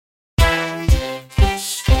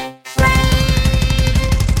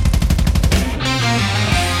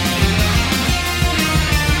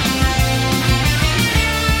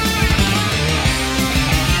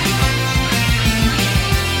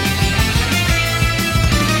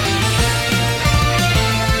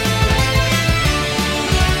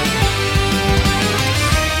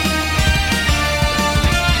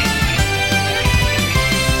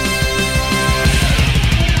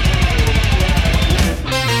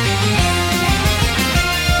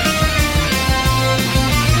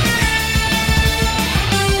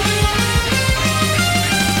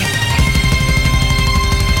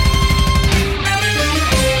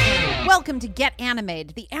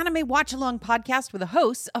Played, the anime watch-along podcast with the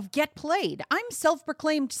hosts of Get Played. I'm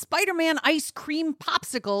self-proclaimed Spider-Man ice cream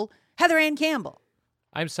popsicle, Heather Ann Campbell.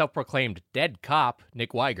 I'm self-proclaimed dead cop,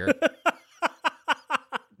 Nick Weiger.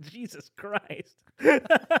 Jesus Christ.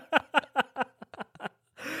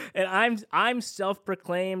 And I'm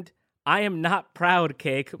self-proclaimed I am not proud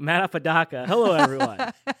cake, Matt Apodaca. Hello,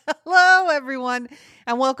 everyone. Hello, everyone,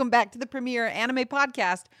 and welcome back to the Premiere Anime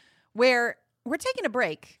Podcast, where we're taking a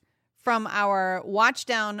break from our watch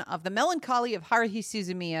down of the melancholy of Haruhi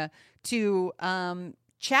Suzumiya to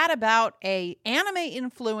chat about a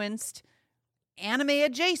anime-influenced,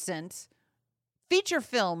 anime-adjacent feature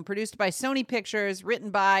film produced by Sony Pictures, written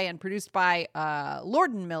by and produced by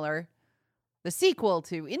Lord and Miller, the sequel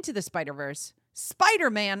to Into the Spider-Verse,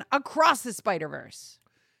 Spider-Man Across the Spider-Verse.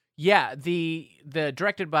 Yeah, the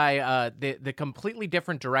directed by the completely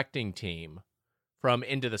different directing team from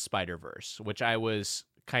Into the Spider-Verse, which I was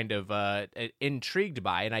kind of intrigued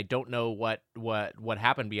by, and I don't know what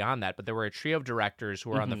happened beyond that, but there were a trio of directors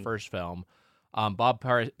who were on the first film, Bob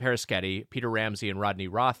Persichetti, Peter Ramsey, and Rodney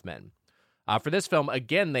Rothman. For this film,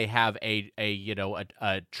 again, they have a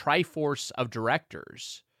triforce of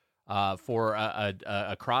directors for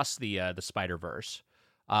across the Spider-Verse.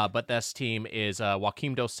 But this team is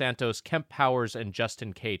Joaquim Dos Santos, Kemp Powers, and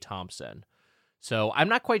Justin K. Thompson. So I'm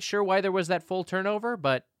not quite sure why there was that full turnover,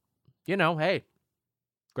 but, hey,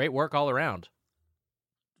 great work all around.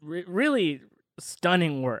 Really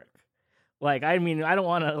stunning work. Like, I mean, I don't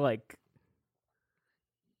want to,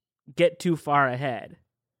 get too far ahead.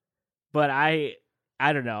 But I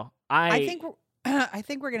don't know. I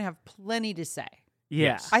think we're gonna have plenty to say.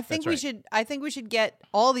 Yeah. Yes. I think we should get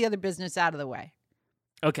all the other business out of the way.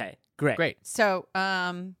 Okay, great. So,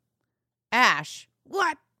 Ash,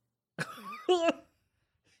 what?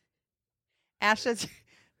 Ash, that's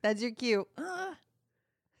your cue.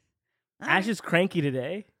 Ash is cranky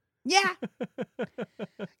today. Yeah,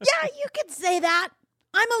 you could say that.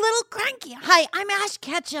 I'm a little cranky. Hi, I'm Ash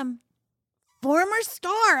Ketchum, former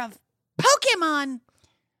star of Pokemon.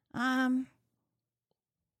 I'll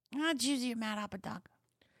choose you, Matt Apodaca.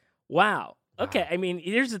 Wow. Okay, I mean,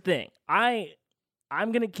 here's the thing. I'm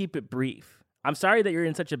going to keep it brief. I'm sorry that you're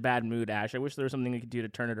in such a bad mood, Ash. I wish there was something we could do to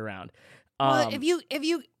turn it around. Well, if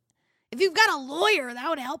you've got a lawyer, that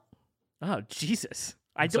would help. Oh, Jesus.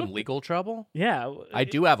 Some legal trouble? Yeah. I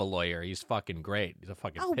do have a lawyer. He's fucking great. He's a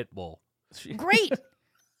fucking pit bull. Great.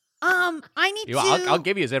 I need to. I'll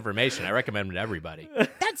give you his information. I recommend him to everybody.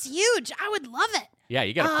 That's huge. I would love it. Yeah,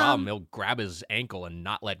 you got a problem. He'll grab his ankle and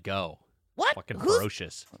not let go. What? Fucking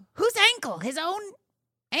ferocious. Whose ankle? His own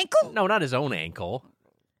ankle? No, not his own ankle.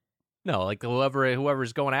 No, like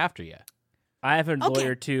whoever's going after you. I have a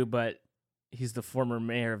lawyer too, but he's the former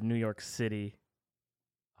mayor of New York City.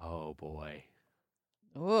 Oh boy.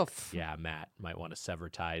 Oof. Yeah, Matt might want to sever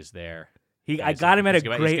ties there. I got him at a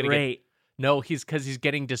great rate. No, he's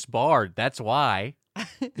getting disbarred. That's why.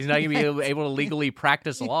 He's not going to be able to legally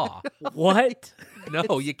practice law. What?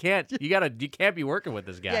 No, you can't. You can't be working with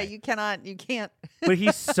this guy. Yeah, you cannot. You can't. But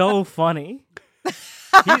he's so funny.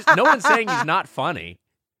 No one's saying he's not funny.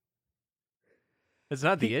 That's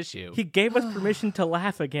not the issue. He gave us permission to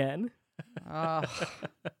laugh again.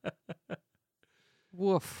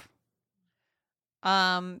 Woof.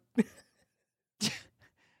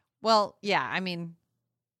 Well, yeah, I mean,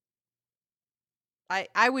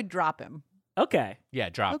 I would drop him. Okay. Yeah,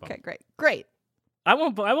 drop him. Okay, great. I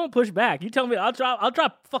won't push back. You tell me, I'll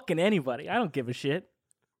drop fucking anybody. I don't give a shit.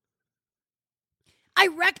 I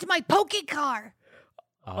wrecked my Poke car.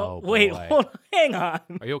 Oh, wait, boy. hold on, hang on.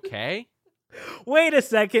 Are you okay? Wait a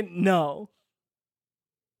second. No.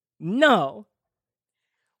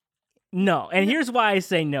 And here's why I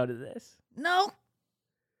say no to this. No.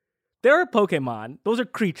 There are Pokemon. Those are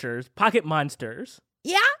creatures, pocket monsters.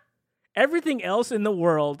 Yeah? Everything else in the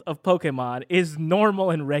world of Pokemon is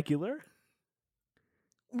normal and regular.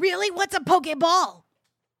 Really? What's a Pokeball?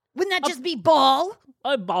 Wouldn't that just be ball?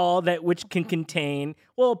 A ball which can contain,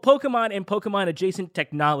 Pokemon and Pokemon adjacent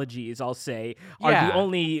technologies, I'll say, are the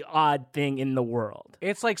only odd thing in the world.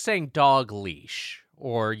 It's like saying dog leash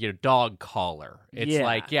or dog collar. It's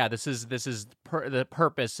the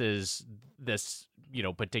purpose is this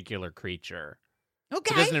particular creature.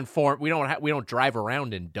 Okay. It doesn't inform. We don't drive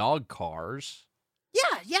around in dog cars.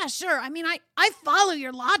 Yeah, sure. I mean, I follow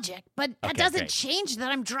your logic, but that doesn't change that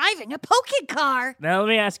I'm driving a Poke car. Now, let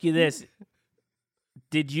me ask you this.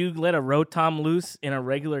 Did you let a Rotom loose in a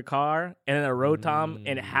regular car, and then a Rotom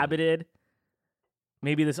inhabited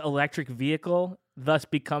maybe this electric vehicle, thus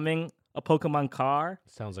becoming a Pokemon car?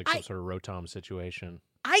 Sounds like some sort of Rotom situation.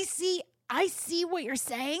 I see what you're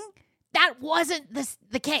saying. that wasn't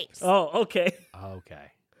the case. Oh, okay.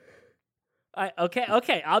 Okay.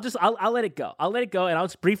 Okay. I'll let it go. I'll let it go, and I'll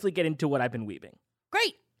just briefly get into what I've been weaving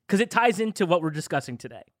Great. because it ties into what we're discussing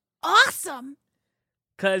today. Awesome.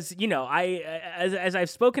 Because as I've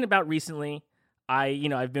spoken about recently,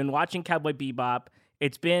 I've been watching Cowboy Bebop.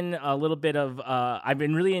 It's been a little bit of I've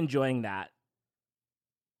been really enjoying that.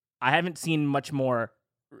 I haven't seen much more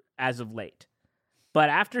as of late, but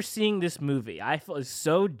after seeing this movie, I was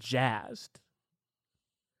so jazzed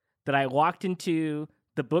that I walked into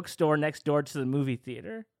the bookstore next door to the movie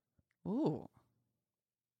theater Ooh.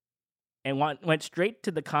 and went straight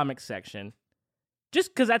to the comic section.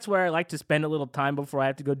 Just because that's where I like to spend a little time before I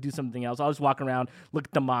have to go do something else. I'll just walk around, look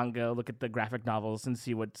at the manga, look at the graphic novels, and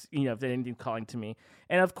see what's, if there's anything calling to me.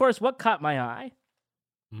 And of course, what caught my eye?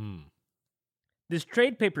 This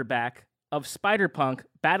trade paperback of Spider-Punk,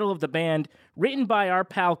 Battle of the Band, written by our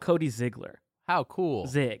pal Cody Ziegler. How cool.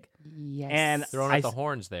 Zig. Yes. And Throwing out the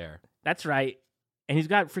horns there. That's right. And he's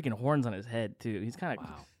got freaking horns on his head, too. He's kind of...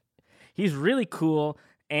 Wow. He's really cool.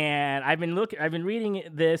 And I've been reading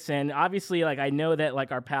this, and obviously, I know that,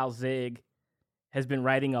 our pal Zig has been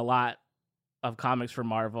writing a lot of comics for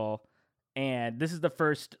Marvel, and this is the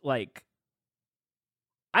first, I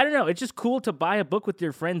don't know, it's just cool to buy a book with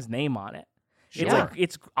your friend's name on it. Sure.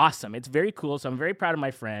 It's awesome. It's very cool, so I'm very proud of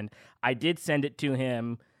my friend. I did send it to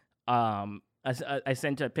him. I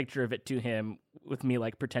sent a picture of it to him with me,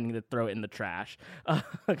 pretending to throw it in the trash.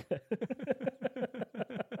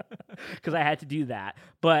 Because I had to do that.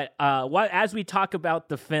 But as we talk about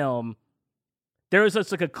the film, there was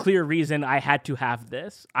just a clear reason I had to have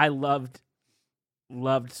this. I loved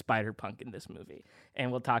Spider-Punk in this movie, and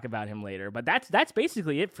we'll talk about him later. But that's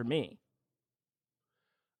basically it for me.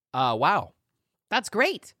 Wow. That's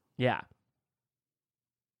great. Yeah.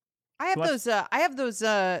 I have those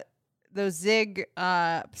Zig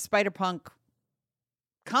Spider-Punk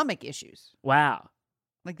comic issues. Wow.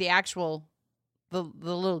 Like the actual the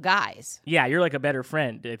little guys. Yeah, you're like a better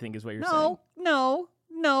friend, I think is what you're saying. No.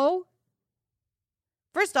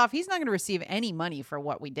 First off, he's not going to receive any money for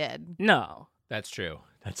what we did. No. That's true.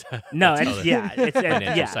 That's No, that's it's, how the yeah, it's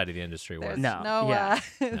financial yeah. side of the industry works.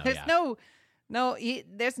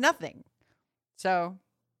 There's nothing. So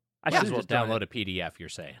I Might should as well just done download a PDF, you're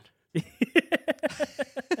saying. it.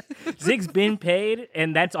 Zig's been paid,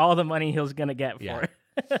 and that's all the money he's gonna get for Yeah.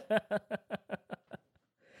 it.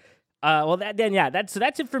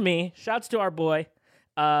 That's it for me. Shouts to our boy.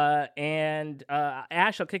 And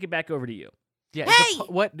Ash, I'll kick it back over to you. Yeah. Hey!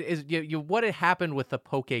 What had happened with the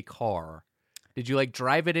Poke car? Did you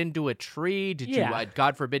drive it into a tree? Did Yeah. you,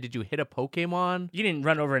 God forbid, did you hit a Pokemon? You didn't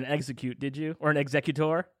run over an execute, did you? Or an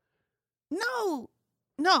executor? no.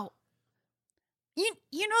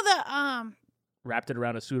 You know the Wrapped it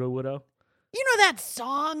around a pseudo-widow? you know that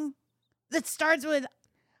song that starts with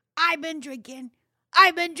I've been drinking.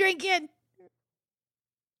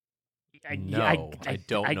 No, I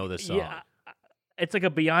don't know this song. Yeah, it's like a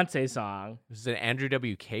Beyonce song. This is an Andrew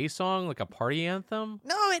WK song, like a party anthem?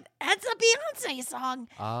 No, it's a Beyonce song.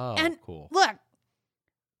 Oh, And cool. Look,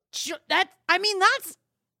 that's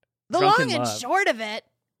the Drunk in long and Love. short of it.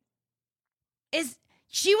 Is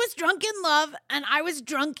she was drunk in love and I was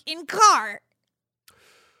drunk in car.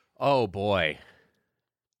 Oh, boy.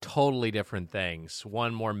 Totally different things.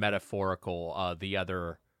 One more metaphorical, the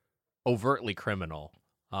other overtly criminal.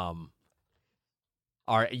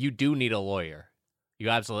 You do need a lawyer. You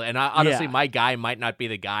absolutely. And honestly, Yeah. my guy might not be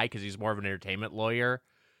the guy because he's more of an entertainment lawyer.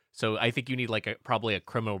 So I think you need probably a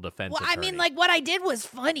criminal defense Well, attorney. I mean, what I did was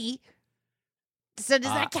funny. So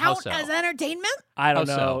does that how count so? as entertainment? I don't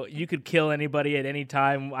How know. so? You could kill anybody at any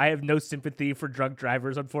time. I have no sympathy for drunk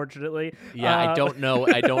drivers, unfortunately. Yeah, I don't know.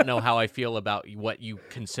 I don't know how I feel about what you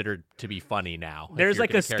consider to be funny now. if There's you're like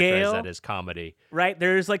gonna a characterize scale. that as comedy. Right?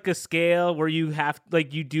 There's a scale where you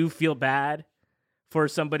you do feel bad for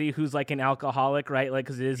somebody who's an alcoholic, right?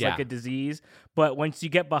 Because it is Yeah. a disease. But once you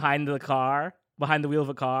get behind the wheel of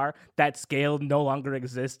a car, that scale no longer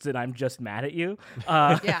exists, and I'm just mad at you.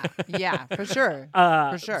 Yeah, for sure.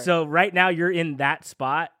 For sure. So right now you're in that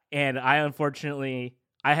spot, and I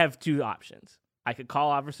have two options. I could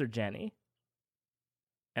call Officer Jenny,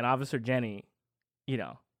 and Officer Jenny,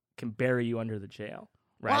 can bury you under the jail.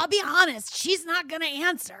 Right? Well, I'll be honest. She's not going to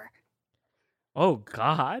answer. Oh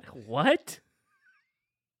God, what?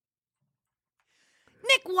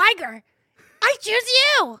 Nick Weiger, I choose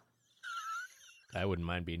you. I wouldn't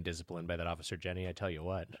mind being disciplined by that Officer Jenny. I tell you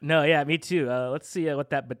what. No, yeah, me too. Let's see what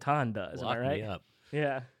that baton does. Lock Am I right? me up.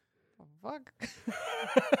 Yeah. Fuck.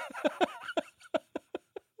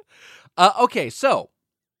 Okay, so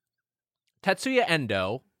Tetsuya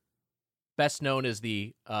Endo, best known as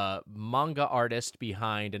the manga artist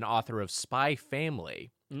behind and author of Spy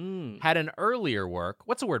Family, had an earlier work.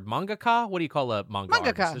 What's the word? Mangaka? What do you call a manga Mangaka.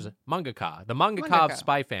 artist? There's a mangaka. The mangaka Mangaka. of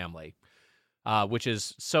Spy Family, which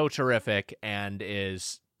is so terrific and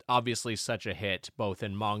is obviously such a hit both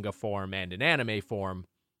in manga form and in anime form.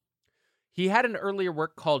 He had an earlier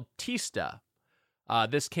work called Tista.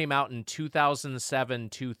 This came out in 2007,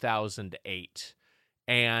 2008.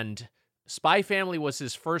 And Spy Family was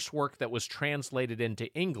his first work that was translated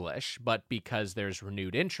into English, but because there's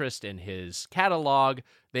renewed interest in his catalog,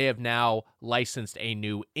 they have now licensed a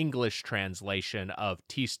new English translation of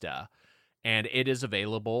Tista, and it is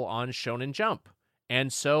available on Shonen Jump.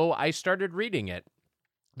 And so I started reading it.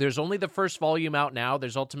 There's only the first volume out now.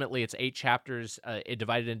 It's 8 chapters, it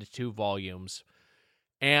divided into 2 volumes.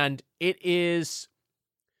 And it is,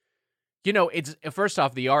 it's first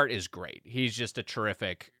off, the art is great. He's just a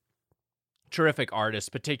terrific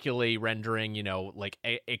artist, particularly rendering,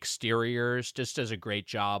 exteriors, just does a great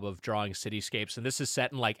job of drawing cityscapes. And this is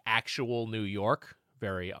set in actual New York,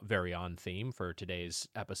 very, very on theme for today's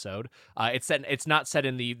episode. It's not set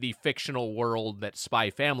in the fictional world that Spy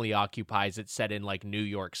Family occupies. It's set in New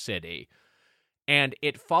York City. And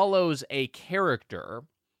it follows a character,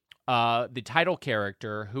 the title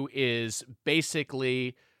character, who is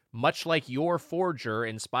basically, much like your forger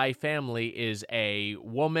in Spy Family, is a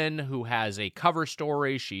woman who has a cover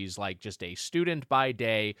story. She's just a student by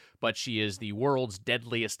day, but she is the world's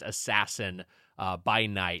deadliest assassin by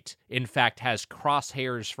night. In fact, has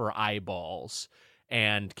crosshairs for eyeballs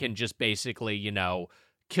and can just basically,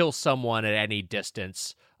 kill someone at any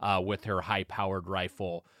distance with her high-powered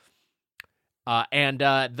rifle.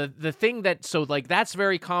 The thing that's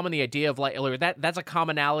very common, the idea of that's a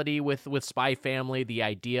commonality with Spy Family, the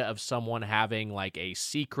idea of someone having a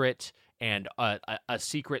secret and a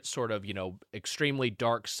secret sort of, extremely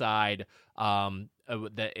dark side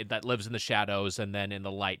that lives in the shadows, and then in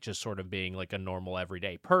the light just sort of being a normal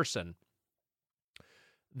everyday person.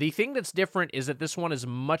 The thing that's different is that this one is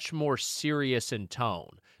much more serious in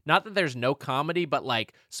tone. Not that there's no comedy, but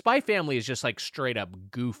Spy Family is just straight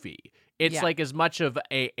up goofy. It's as much of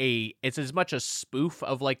it's as much a spoof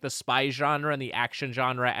of the spy genre and the action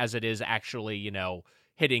genre as it is actually,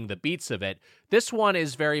 hitting the beats of it. This one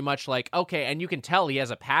is very much okay, and you can tell he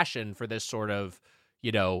has a passion for this sort of,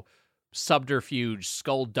 subterfuge,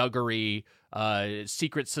 skullduggery,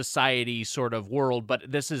 secret society sort of world, but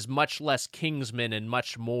this is much less Kingsman and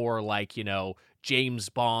much more James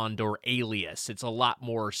Bond or Alias. It's a lot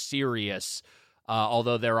more serious,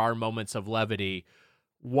 although there are moments of levity.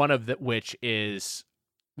 One of which is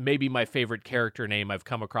maybe my favorite character name I've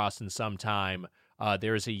come across in some time.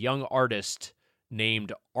 There is a young artist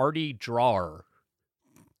named Artie Drawer.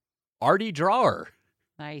 Artie Drawer.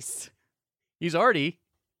 Nice. He's Artie.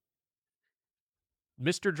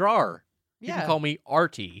 Mr. Drawer. You can call me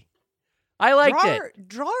Artie. I liked it.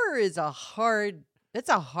 Drawer is a hard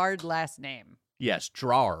last name. Yes,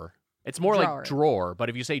 Drawer. It's more like drawer, but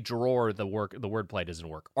if you say drawer, the wordplay doesn't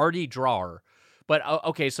work. Artie Drawer. But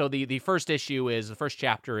okay, so the first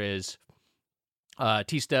chapter is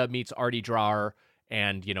Tista meets Artie Drawer,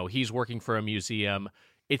 and he's working for a museum.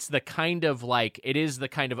 It's the kind of it is the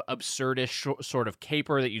kind of absurdish sort of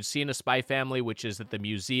caper that you'd see in a Spy Family, which is that the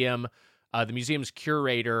museum's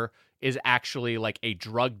curator is actually a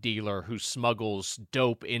drug dealer who smuggles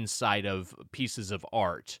dope inside of pieces of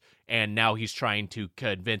art, and now he's trying to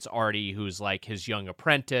convince Artie, who's his young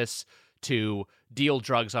apprentice, to deal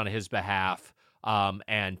drugs on his behalf.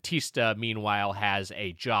 And Tista, meanwhile, has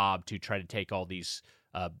a job to try to take all these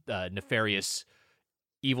nefarious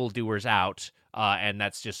evildoers out, and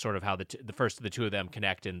that's just sort of how the first of the two of them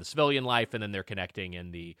connect in the civilian life, and then they're connecting in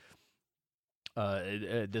the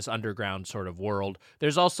this underground sort of world.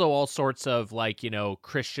 There's also all sorts of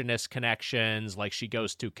Christianist connections, she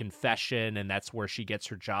goes to confession, and that's where she gets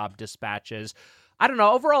her job dispatches. I don't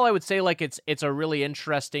know. Overall, I would say it's a really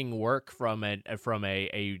interesting work from a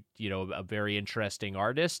very interesting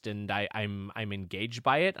artist, and I'm engaged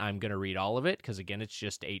by it. I'm gonna read all of it because again, it's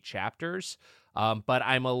just 8 chapters. But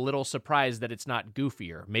I'm a little surprised that it's not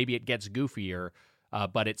goofier. Maybe it gets goofier,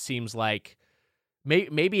 but it seems like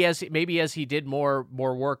maybe as he did more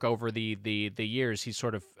work over the years, he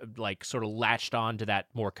sort of latched on to that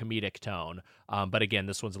more comedic tone. But again,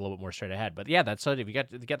 this one's a little bit more straight ahead. But yeah, that's it. If you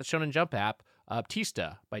got the Shonen Jump app,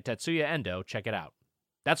 Tista by Tetsuya Endo, check it out.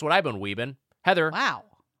 That's what I've been weebing. Heather, Wow.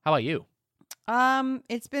 How about you?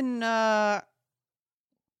 It's been I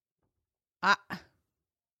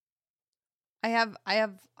have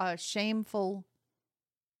a shameful.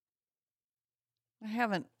 I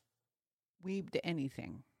haven't weebed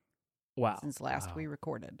anything Wow. since last we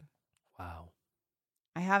recorded. Wow.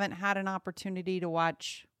 I haven't had an opportunity to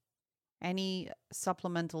watch any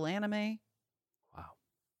supplemental anime. Wow.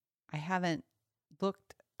 I haven't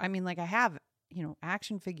looked. I mean, like I have,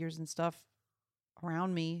 action figures and stuff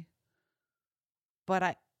around me, but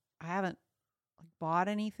I haven't bought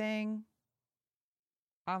anything.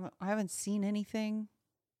 I haven't seen anything.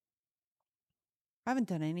 I haven't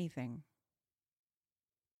done anything.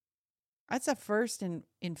 That's a first in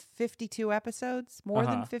 52 episodes, more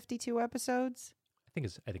than 52 episodes. I think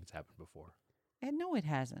it's happened before. And no, it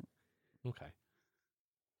hasn't. Okay.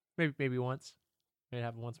 Maybe once. Maybe it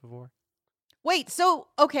happened once before. Wait,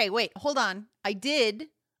 hold on. I did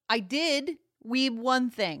weeb one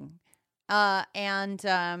thing. And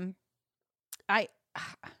I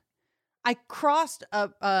crossed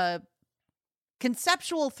a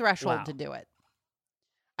conceptual threshold to do it.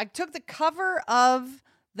 I took the cover of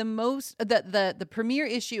the premiere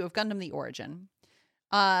issue of Gundam: The Origin,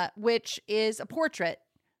 which is a portrait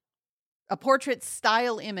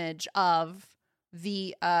style image of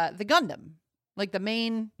the Gundam, like the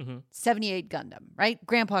main 78 Gundam, right?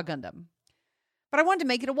 Grandpa Gundam. But I wanted to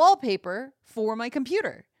make it a wallpaper for my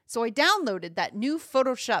computer. So I downloaded that new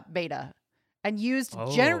Photoshop beta and used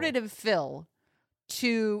generative fill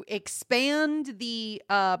to expand the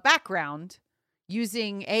background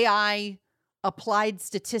using AI applied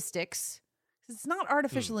statistics. It's not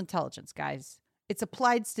artificial intelligence, guys. It's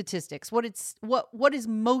applied statistics. What is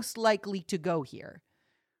most likely to go here.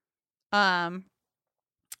 And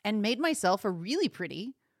made myself a really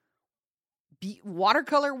pretty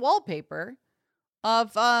watercolor wallpaper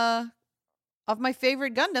of my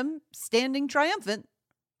favorite Gundam standing triumphant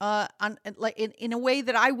in a way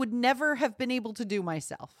that I would never have been able to do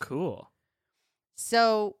myself. Cool.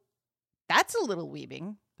 So that's a little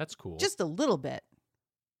weaving. That's cool. Just a little bit.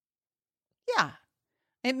 Yeah.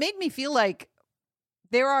 It made me feel like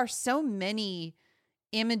there are so many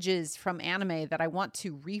images from anime that I want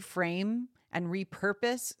to reframe and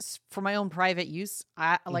repurpose for my own private use,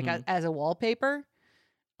 as a wallpaper.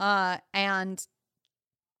 And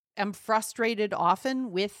I'm frustrated often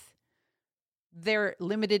with their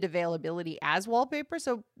limited availability as wallpaper.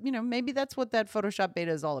 So, maybe that's what that Photoshop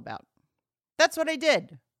beta is all about. That's what I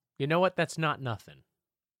did. You know what? That's not nothing.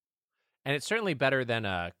 And it's certainly better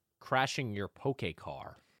than crashing your poke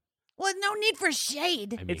car. Well, no need for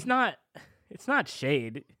shade. I mean, it's not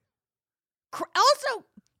shade. Also,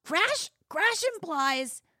 crash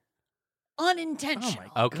implies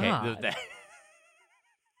unintentional. Oh my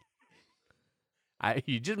God.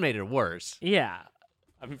 You just made it worse. Yeah.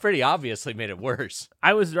 I mean, pretty obviously made it worse.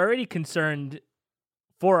 I was already concerned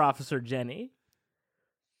for Officer Jenny,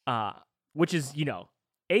 which is,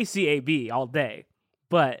 ACAB all day.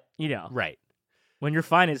 But, right. When you're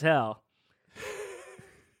fine as hell,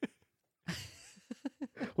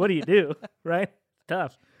 what do you do, right?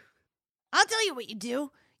 Tough. I'll tell you what you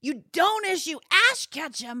do. You don't issue Ash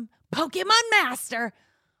Ketchum, Pokemon Master,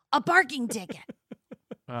 a parking ticket.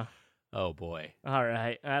 Oh, boy. All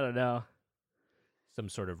right. I don't know. Some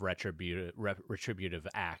sort of retributive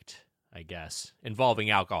act, I guess, involving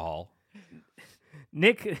alcohol.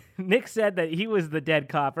 Nick said that he was the dead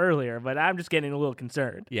cop earlier, but I'm just getting a little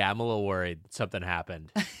concerned. Yeah, I'm a little worried something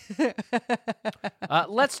happened.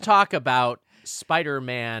 Let's talk about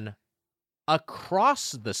Spider-Man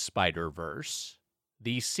Across the Spider-Verse,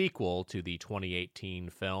 the sequel to the 2018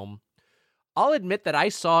 film. I'll admit that I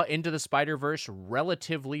saw Into the Spider-Verse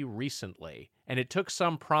relatively recently, and it took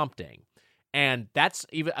some prompting. And that's,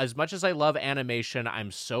 even as much as I love animation,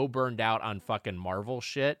 I'm so burned out on fucking Marvel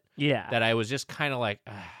shit. Yeah. That I was just kind of like,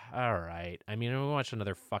 all right. I mean, I watched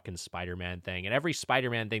another fucking Spider-Man thing. And every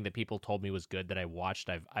Spider-Man thing that people told me was good that I watched,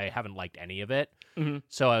 I haven't liked any of it. Mm-hmm.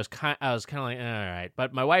 So I was kind of like, all right.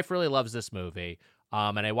 But my wife really loves this movie.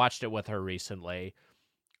 And I watched it with her recently.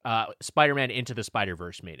 Spider-Man Into the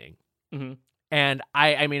Spider-Verse meeting. Mm-hmm. And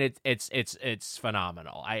I mean, it's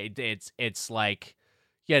phenomenal. It's like,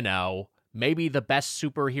 maybe the best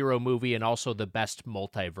superhero movie and also the best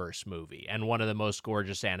multiverse movie and one of the most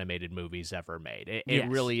gorgeous animated movies ever made. It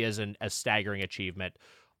really is a staggering achievement.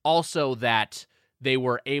 Also that they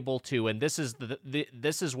were able to, and this is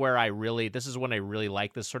when I really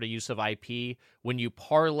like this sort of use of IP, when you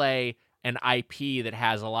parlay an IP that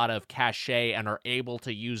has a lot of cachet and are able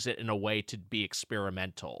to use it in a way to be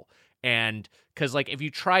experimental. And because, if you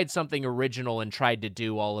tried something original and tried to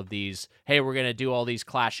do all of these, hey, we're going to do all these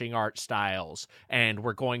clashing art styles, and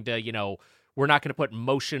we're going to, we're not going to put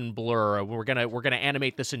motion blur, we're going to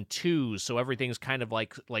animate this in twos, so everything's kind of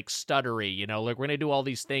like stuttery, we're going to do all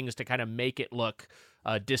these things to kind of make it look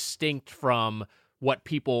distinct from what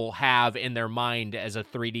people have in their mind as a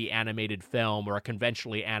 3D animated film or a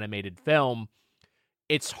conventionally animated film.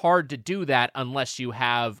 It's hard to do that unless you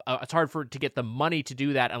have it's hard to get the money to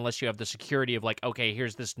do that unless you have the security of like, okay,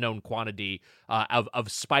 here's this known quantity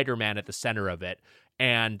of Spider-Man at the center of it.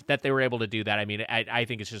 And that they were able to do that. I mean, I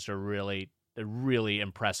think it's just a really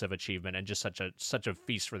impressive achievement and just such a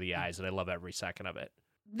feast for the eyes, and I love every second of it.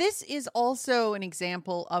 This is also an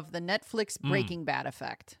example of the Netflix Breaking Bad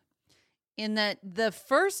effect, in that the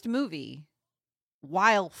first movie,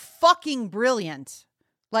 while fucking brilliant,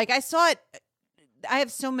 like I saw it, I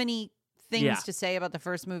have so many things to say about the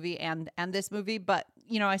first movie and this movie, but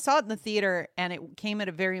you know, I saw it in the theater and it came at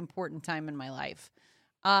a very important time in my life.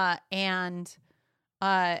 I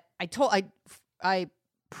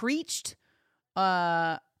preached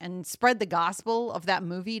and spread the gospel of that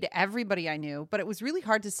movie to everybody I knew, but it was really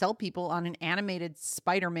hard to sell people on an animated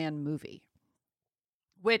Spider-Man movie,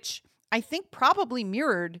 which I think probably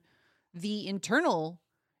mirrored the internal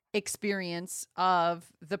experience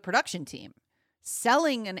of the production team.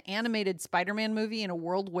 Selling an animated Spider-Man movie in a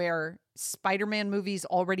world where Spider-Man movies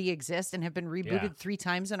already exist and have been rebooted 3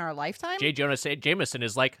 times in our lifetime. J. Jonah Jameson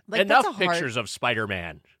is like enough pictures of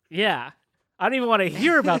Spider-Man. Yeah. I don't even want to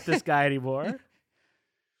hear about this guy anymore.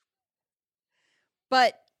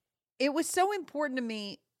 But it was so important to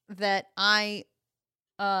me that I,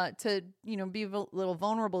 to, you know, be a little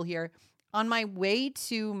vulnerable here, on my way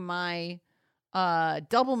to my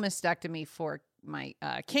double mastectomy for my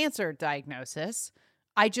cancer diagnosis,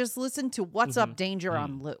 I just listened to What's Up Danger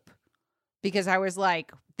on loop, because I was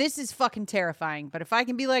like, this is fucking terrifying, but if I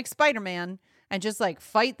can be like Spider-Man and just like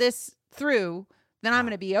fight this through, then I'm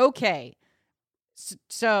going to be okay.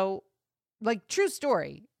 So like, true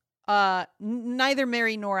story, neither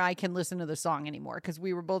Mary nor I can listen to the song anymore because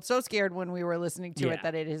we were both so scared when we were listening to it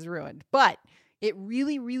that it is ruined, but it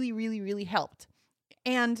really, really, really, really helped.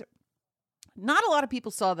 And not a lot of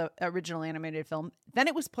people saw the original animated film. Then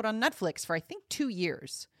it was put on Netflix for, I think, 2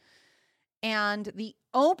 years. And the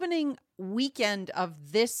opening weekend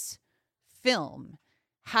of this film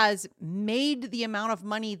has made the amount of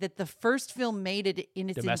money that the first film made it in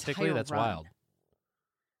its domestically, entire that's run. wild.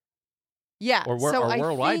 Yeah. Or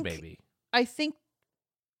worldwide, maybe. I think.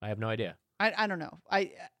 I have no idea. I don't know.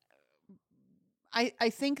 I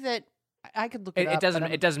think that I could look it up.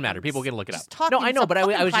 It doesn't matter. People can look it up. No, I know, but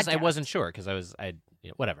I wasn't sure because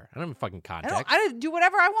whatever. I don't have fucking context. I do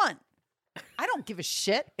whatever I want. I don't give a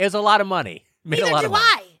shit. It was a lot of money. Neither do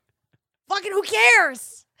I. Fucking who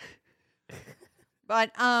cares?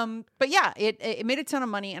 But yeah, it made a ton of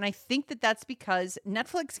money, and I think that that's because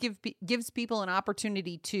Netflix gives people an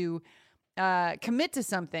opportunity to commit to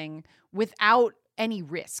something without any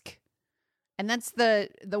risk, and that's the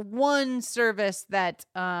one service that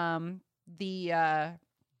the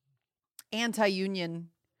anti-union,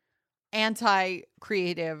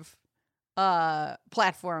 anti-creative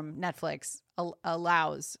platform Netflix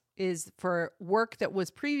allows is for work that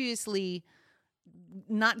was previously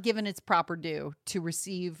not given its proper due to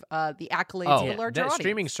receive the accolades of a larger audience.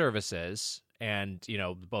 Streaming services, and you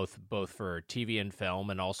know, both for TV and film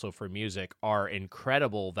and also for music, are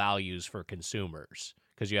incredible values for consumers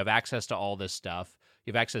because you have access to all this stuff.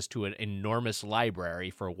 You have access to an enormous library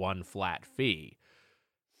for one flat fee.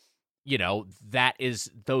 You know,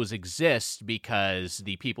 those exist because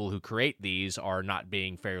the people who create these are not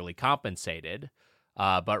being fairly compensated.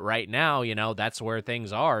 But right now, you know, that's where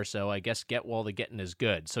things are. So I guess get while the getting is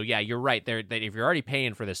good. So yeah, you're right there. That if you're already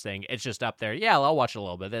paying for this thing, it's just up there. Yeah, I'll watch a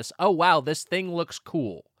little bit of this. Oh wow, this thing looks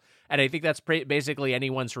cool. And I think that's basically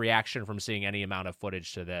anyone's reaction from seeing any amount of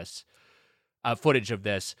footage of this.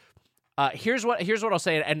 Here's what I'll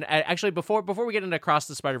say. And actually, before we get into Across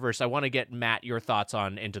the Spider-Verse, I want to get Matt your thoughts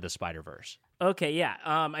on Into the Spider-Verse. Okay, yeah.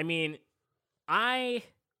 I mean, I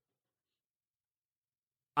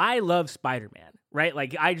love Spider-Man, right?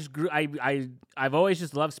 Like I just grew. I've always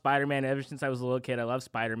just loved Spider-Man ever since I was a little kid. I love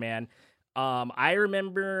Spider-Man. I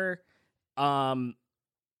remember, and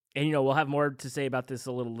you know, we'll have more to say about this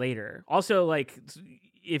a little later. Also, like,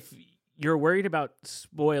 if you're worried about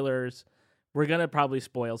spoilers, we're gonna probably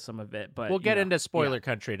spoil some of it, but we'll get into spoiler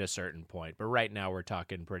country at a certain point. But right now, we're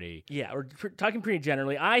talking pretty. Yeah, we're talking pretty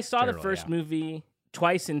generally. I saw the first movie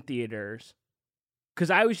twice in theaters because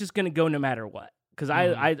I was just gonna go no matter what. Because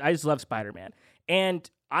I just love Spider-Man. And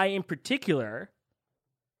I, in particular,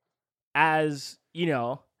 as, you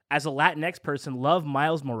know, as a Latinx person, love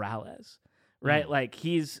Miles Morales, right? Like,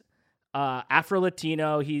 he's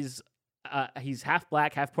Afro-Latino. He's half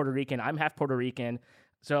black, half Puerto Rican. I'm half Puerto Rican.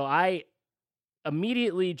 So I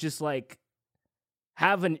immediately just, like,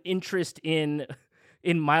 have an interest in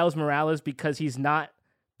Miles Morales because he's not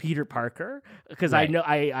Peter Parker because Right.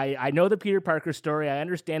 I know the Peter Parker story. I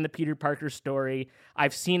understand the Peter Parker story.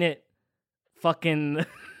 I've seen it fucking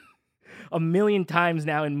a million times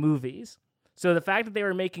now in movies. So the fact that they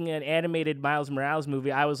were making an animated Miles Morales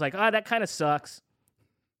movie, I was like, oh, that kind of sucks.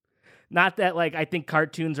 Not that like I think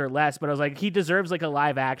cartoons are less, but I was like, he deserves like a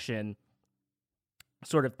live action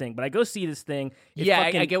sort of thing. But I go see this thing. It's Yeah,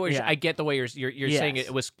 fucking- I get what yeah. I get the way you're saying Yes.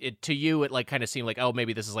 it was to you. It like kind of seemed like, oh,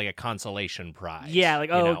 maybe this is like a consolation prize. Yeah, like,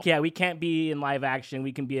 you oh, know? yeah, we can't be in live action.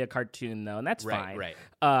 We can be a cartoon, though, and that's Right, fine.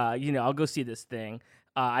 right. You know, I'll go see this thing.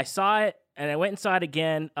 I saw it, and I went and saw it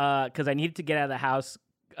again because I needed to get out of the house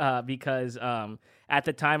because at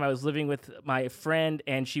the time I was living with my friend,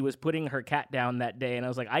 and she was putting her cat down that day, and I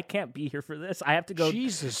was like, I can't be here for this. I have to go.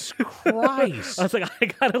 Jesus Christ! I was like, I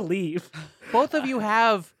gotta leave. Both of you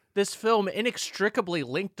have this film inextricably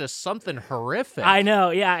linked to something horrific. I know,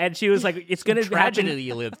 yeah, and she was like, it's gonna tragedy happen. that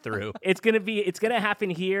you lived through. It's gonna happen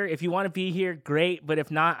here. If you want to be here, great. But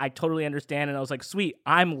if not, I totally understand. And I was like, sweet,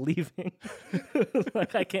 I'm leaving.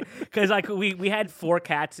 Like I can't because like we had 4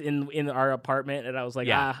 cats in our apartment, and I was like,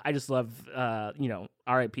 Yeah. I just love you know,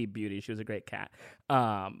 R.I.P. Beauty. She was a great cat.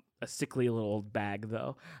 A sickly little old bag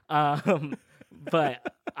though.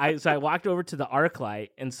 But I walked over to the ArcLight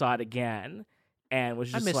and saw it again, and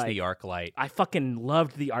was I just miss like, the ArcLight. I fucking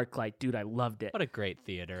loved the ArcLight, dude. I loved it. What a great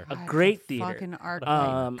theater. A God, great the theater. Fucking art.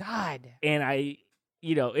 Um, God. And I,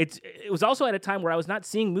 you know, it was also at a time where I was not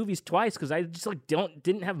seeing movies twice because I just like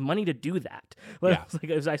didn't have money to do that. Like, Yeah. it was like,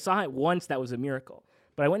 if I saw it once, that was a miracle.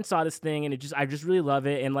 But I went and saw this thing, and I just really love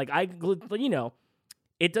it. And like you know,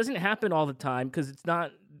 it doesn't happen all the time because it's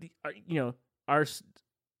not, you know,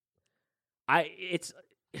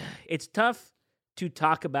 it's tough to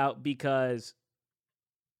talk about because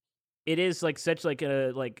it is like such like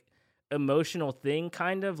a like emotional thing,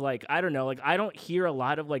 kind of like, I don't know, like I don't hear a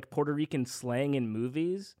lot of like Puerto Rican slang in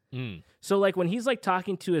movies. Mm. So like when he's like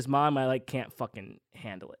talking to his mom, I like can't fucking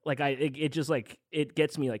handle it. Like it just like it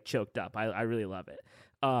gets me like choked up. I really love it.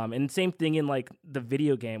 And same thing in like the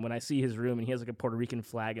video game when I see his room and he has like a Puerto Rican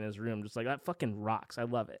flag in his room, just like that fucking rocks. I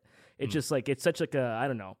love it. It's just like it's such like a, I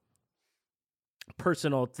don't know,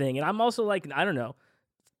 personal thing. And I'm also like, I don't know,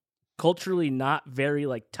 culturally not very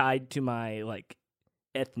like tied to my like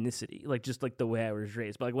ethnicity, like just like the way I was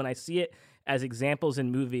raised. But like when I see it as examples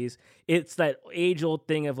in movies, it's that age old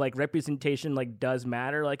thing of like representation like does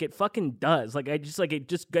matter. Like it fucking does. Like I just like it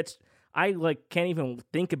just gets, I like can't even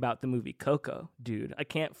think about the movie Coco, dude. I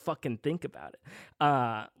can't fucking think about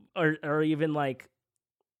it. Or even like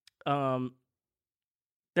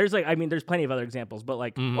there's like, I mean, there's plenty of other examples, but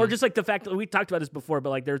like, or just like the fact that we talked about this before, but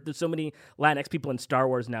like there's so many Latinx people in Star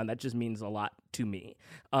Wars now, and that just means a lot to me.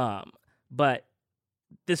 But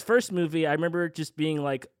this first movie, I remember just being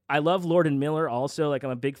like, I love Lord and Miller also, like I'm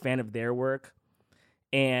a big fan of their work.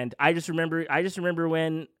 And I just remember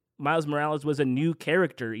when Miles Morales was a new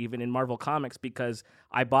character even in Marvel Comics because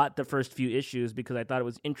I bought the first few issues because I thought it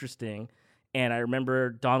was interesting. And I remember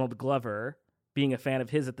Donald Glover being a fan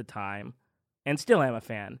of his at the time. And still am a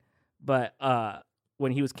fan, but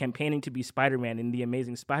when he was campaigning to be Spider-Man in the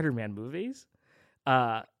Amazing Spider-Man movies,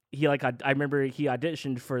 he like I remember he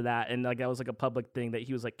auditioned for that, and like that was like a public thing that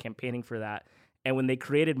he was like campaigning for that. And when they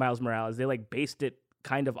created Miles Morales, they like based it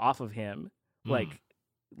kind of off of him, like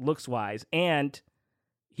looks wise, and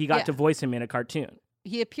he got to voice him in a cartoon.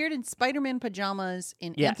 He appeared in Spider-Man pajamas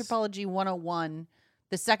in Yes. Anthropology 101,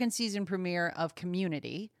 the second season premiere of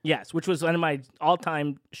Community. Yes, which was one of my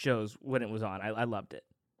all-time shows when it was on. I loved it.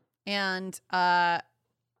 And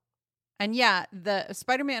yeah, the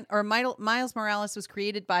Spider-Man or Miles Morales was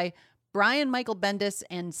created by Brian Michael Bendis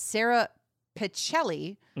and Sarah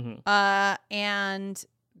Pichelli. And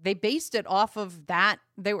they based it off of that.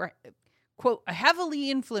 They were, quote,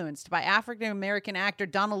 heavily influenced by African-American actor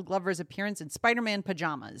Donald Glover's appearance in Spider-Man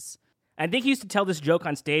pajamas. I think he used to tell this joke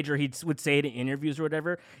on stage, or he would say it in interviews or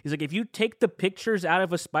whatever. He's like, if you take the pictures out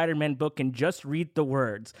of a Spider-Man book and just read the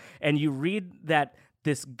words, and you read that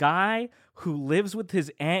this guy who lives with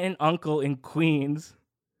his aunt and uncle in Queens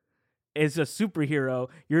is a superhero,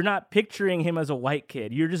 you're not picturing him as a white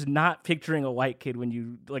kid. You're just not picturing a white kid when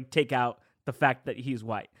you like take out the fact that he's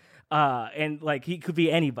white. And like he could be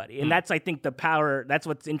anybody. And that's, I think, the power. That's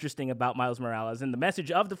what's interesting about Miles Morales. And the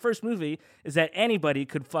message of the first movie is that anybody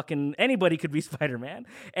could be Spider-Man.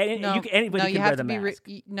 And anybody could wear the mask.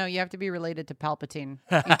 You have to be related to Palpatine.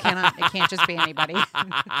 You cannot. It can't just be anybody.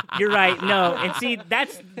 You're right. No, and see,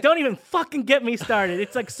 don't even fucking get me started.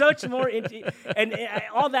 It's like such more, and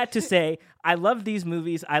all that to say, I love these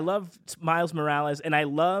movies. I love Miles Morales, and I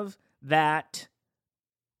love that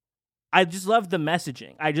I just love the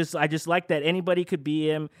messaging. I just like that anybody could be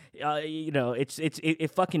him.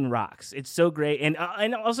 It fucking rocks. It's so great, and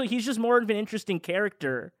also he's just more of an interesting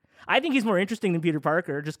character. I think he's more interesting than Peter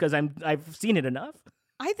Parker, just because I've seen it enough.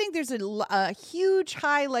 I think there's a huge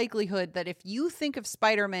high likelihood that if you think of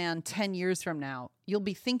Spider-Man 10 years from now, you'll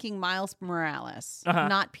be thinking Miles Morales,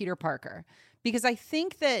 not Peter Parker, because I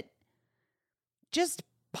think that just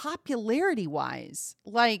popularity-wise,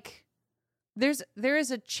 like. There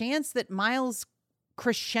is a chance that Miles'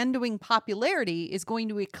 crescendoing popularity is going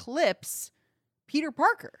to eclipse Peter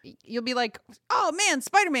Parker. You'll be like, oh man,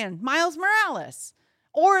 Spider-Man, Miles Morales.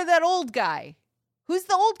 Or that old guy. Who's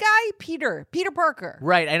the old guy? Peter Parker.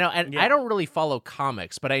 Right, I know, and I don't really follow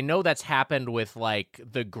comics, but I know that's happened with, like,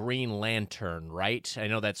 the Green Lantern, right? I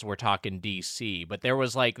know we're talking DC, but there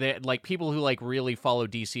was, like, people who, like, really follow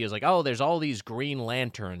DC is like, oh, there's all these Green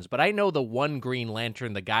Lanterns, but I know the one Green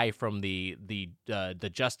Lantern, the guy from the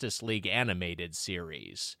Justice League animated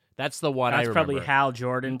series. That's the one I remember. That's probably Hal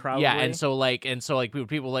Jordan, probably. Yeah, and so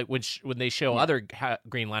people like when they show other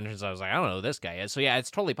Green Lanterns, I was like, I don't know who this guy is. So yeah,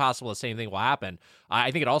 it's totally possible the same thing will happen.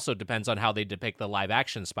 I think it also depends on how they depict the live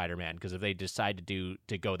action Spider-Man, because if they decide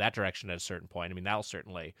to go that direction at a certain point, I mean, that'll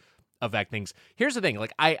certainly affect things. Here's the thing,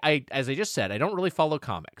 like I as I just said, I don't really follow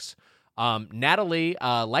comics. Natalie,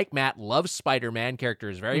 like Matt, loves Spider-Man. Character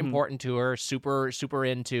is very important to her. Super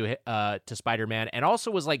into to Spider-Man, and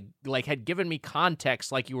also was like had given me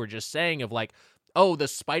context, like you were just saying, of like, oh, the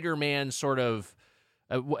Spider-Man sort of.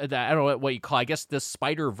 I don't know what you call. I guess the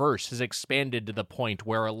Spider-Verse has expanded to the point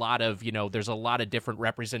where a lot of there's a lot of different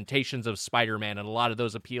representations of Spider-Man, and a lot of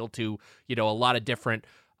those appeal to a lot of different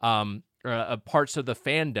parts of the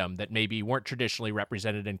fandom that maybe weren't traditionally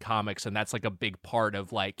represented in comics, and that's like a big part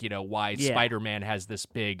of why Spider-Man has this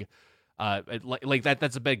big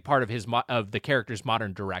that's a big part of of the character's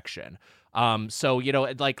modern direction. So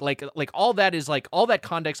like all that is like all that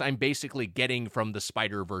context I'm basically getting from the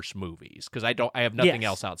Spider-Verse movies, because I have nothing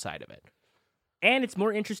else outside of it. And it's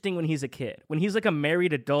more interesting when he's a kid. When he's like a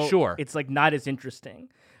married adult, sure, it's like not as interesting.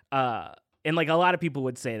 And like a lot of people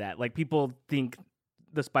would say that. Like people think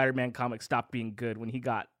the Spider-Man comic stopped being good when he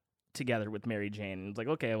got together with Mary Jane. And it's like,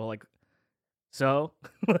 okay, well, like, so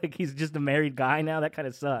like he's just a married guy now. That kind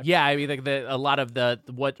of sucks. Yeah, I mean, like a lot of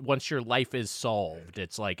once your life is solved,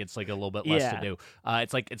 it's like a little bit less to do.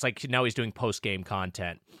 It's like now he's doing post game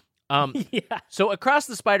content. So Across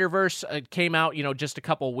the Spider-Verse came out, just a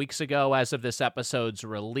couple weeks ago as of this episode's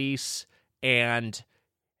release, and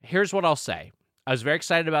here's what I'll say: I was very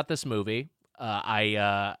excited about this movie.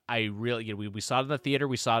 I really, we saw it in the theater,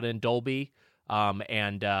 we saw it in Dolby,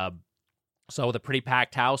 and saw with a pretty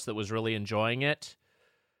packed house that was really enjoying it.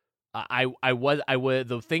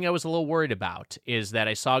 The thing I was a little worried about is that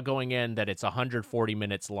I saw going in that it's 140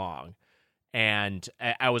 minutes long, and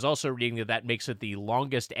I was also reading that makes it the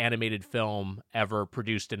longest animated film ever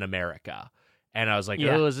produced in America, and I was like,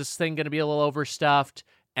 oh, is this thing going to be a little overstuffed?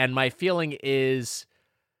 And my feeling is,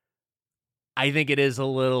 I think it is a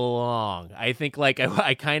little long. I think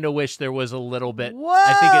I kind of wish there was a little bit. Whoa!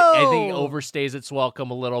 I think it overstays its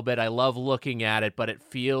welcome a little bit. I love looking at it, but it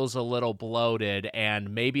feels a little bloated,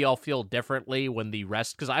 and maybe I'll feel differently when the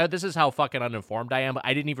rest. Because this is how fucking uninformed I am.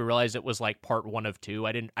 I didn't even realize it was like part 1 of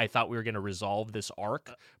 2. I thought we were gonna resolve this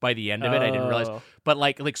arc by the end of it. I didn't realize.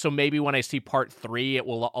 But so maybe when I see part 3, it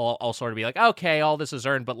will all sort of be like, okay, all this is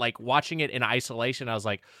earned. But like watching it in isolation, I was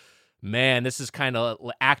like, man, this is kind of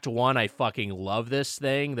Act 1. I fucking love this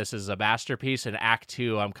thing. This is a masterpiece. And Act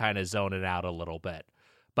 2, I'm kind of zoning out a little bit.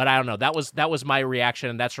 But I don't know. That was my reaction,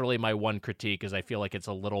 and that's really my one critique, is I feel like it's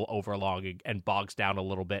a little overlong and bogs down a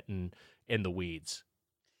little bit in the weeds.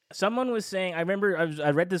 Someone was saying, I remember I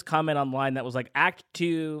read this comment online that was like, Act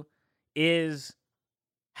 2 has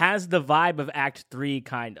the vibe of Act 3,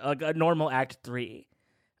 kind of like a normal Act 3.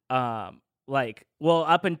 Up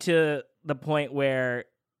until the point where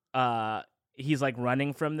he's like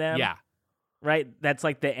running from them. Yeah. Right? That's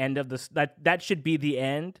like the end of that should be the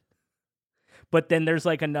end. But then there's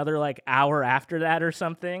like another like hour after that or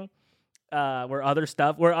something, where other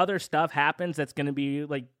stuff happens that's going to be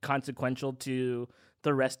like consequential to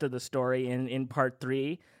the rest of the story in part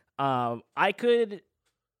 3. I'll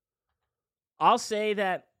say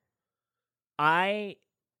that I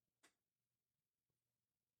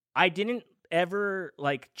didn't ever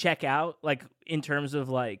like check out, like in terms of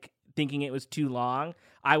like thinking it was too long.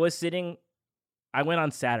 I went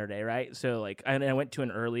on Saturday, right? So like I went to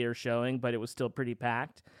an earlier showing, but it was still pretty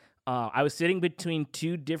packed. I was sitting between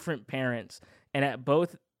 2 different parents, and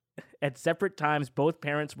at separate times, both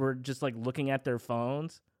parents were just like looking at their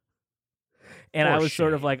phones. And I was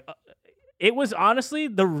sort of like, It was honestly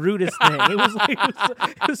the rudest thing.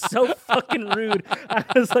 It was so fucking rude. I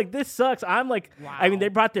was like, this sucks. I'm like, I mean, they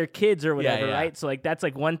brought their kids or whatever, yeah. right? So like that's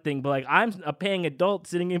like one thing, but like I'm a paying adult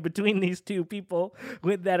sitting in between these two people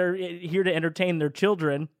that are here to entertain their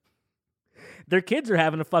children. Their kids are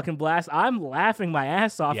having a fucking blast. I'm laughing my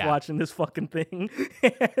ass off watching this fucking thing.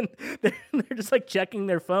 And they're just like checking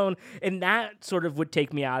their phone. And that sort of would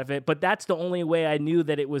take me out of it. But that's the only way I knew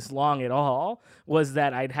that it was long at all, was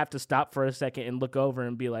that I'd have to stop for a second and look over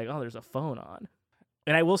and be like, oh, there's a phone on.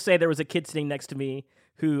 And I will say there was a kid sitting next to me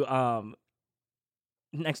who,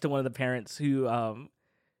 next to one of the parents who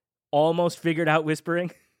almost figured out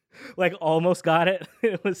whispering. Like almost got it.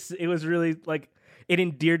 It was really like, it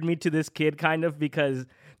endeared me to this kid kind of, because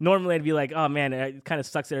normally I'd be like, oh man, it kind of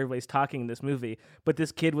sucks that everybody's talking in this movie. But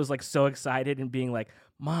this kid was like so excited and being like,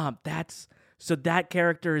 Mom, so that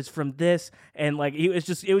character is from this. And like, it was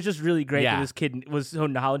just really great that this kid was so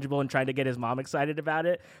knowledgeable and trying to get his mom excited about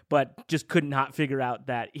it, but just could not figure out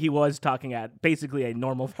that he was talking at basically a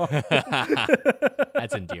normal phone.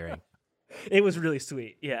 That's endearing. It was really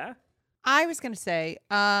sweet. Yeah. I was going to say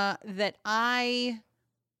that I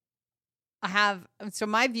have, so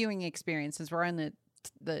my viewing experience, since we're on the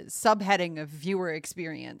subheading of viewer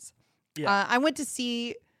experience, I went to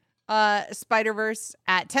see Spider-Verse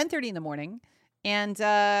at 10:30 in the morning, and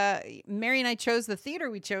Mary and I chose the theater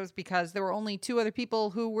we chose because there were only 2 other people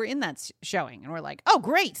who were in that showing, and we're like, oh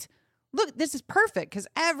great, look, this is perfect, because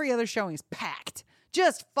every other showing is packed,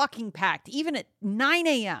 just fucking packed, even at 9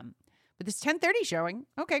 a.m. But this 10:30 showing,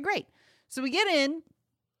 okay, great. So we get in,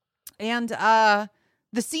 and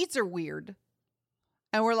the seats are weird.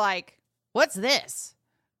 And we're like, what's this?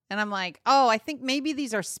 And I'm like, oh, I think maybe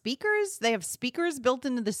these are speakers. They have speakers built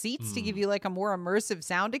into the seats to give you like a more immersive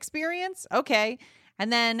sound experience. Okay.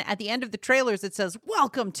 And then at the end of the trailers, it says,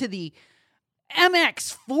 welcome to the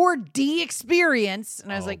MX 4D experience.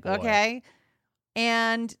 And I was like, boy. Okay.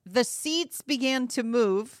 And the seats began to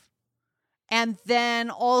move and then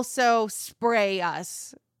also spray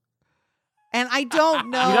us. And I don't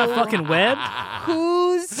know. You got fucking webbed?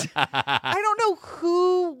 I don't know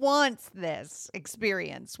who wants this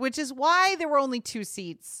experience, which is why there were only 2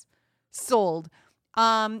 seats sold.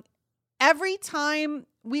 Every time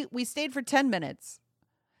we stayed for 10 minutes,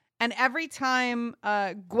 and every time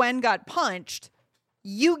Gwen got punched,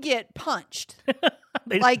 you get punched.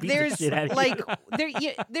 Like there's like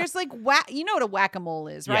there's like you know what a whack-a-mole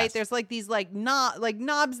is, right? Yes. There's like these like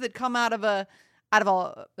knobs that come out of a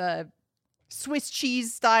Swiss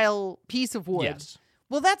cheese style piece of wood. Yes.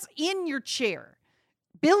 Well, that's in your chair,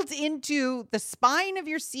 built into the spine of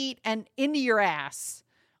your seat and into your ass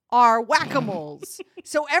are whack-a-moles.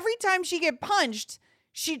 So every time she get punched,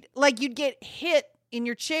 you'd get hit in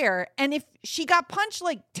your chair. And if she got punched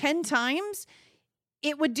like 10 times,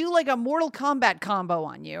 it would do like a Mortal Kombat combo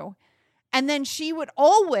on you. And then she would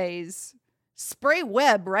always spray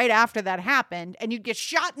web right after that happened. And you'd get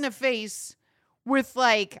shot in the face with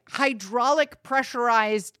like hydraulic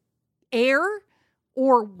pressurized air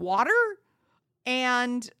or water,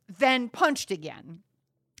 and then punched again.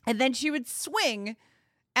 And then she would swing,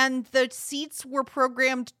 and the seats were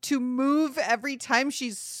programmed to move every time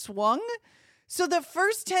she swung. So the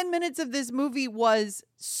first 10 minutes of this movie was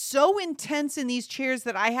so intense in these chairs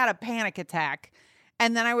that I had a panic attack.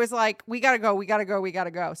 And then I was like, we gotta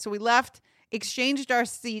go. So we left, exchanged our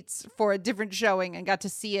seats for a different showing, and got to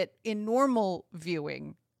see it in normal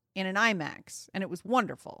viewing in an IMAX. And it was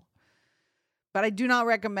wonderful. But I do not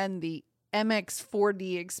recommend the MX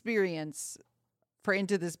 4D experience for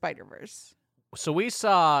Into the Spider-Verse. So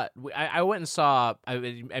I went and saw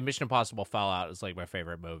Mission Impossible Fallout is like my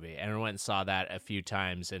favorite movie, and I went and saw that a few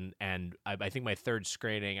times, and I think my third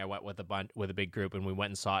screening I went with a big group, and we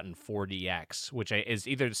went and saw it in 4DX, which is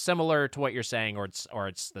either similar to what you're saying or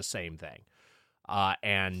it's the same thing.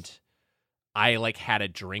 And I like had a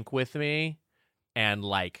drink with me, and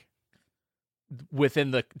like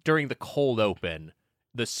during the cold open,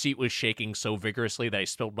 the seat was shaking so vigorously that I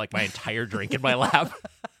spilled like my entire drink in my lap.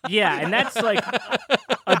 Yeah, and that's like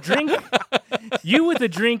a drink. You with a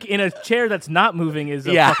drink in a chair that's not moving is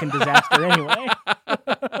a fucking disaster anyway.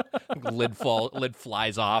 Lid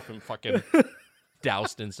flies off and fucking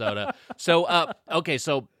doused in soda. So, okay,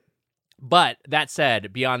 so, but that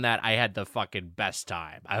said, beyond that, I had the fucking best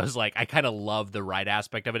time. I was like, I kind of love the ride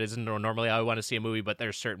aspect of it. Isn't normally how I want to see a movie, but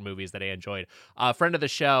there's certain movies that I enjoyed. Friend of the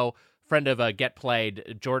show, friend of Get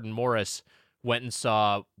Played, Jordan Morris, went and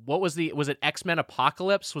saw, was it X-Men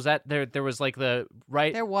Apocalypse? Was that there was like the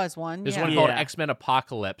right? There was one. There's one called X-Men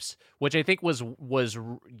Apocalypse, which I think was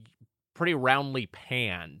pretty roundly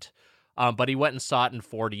panned. But he went and saw it in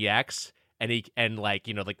 4DX, and like,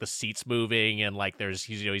 you know, like the seats moving and like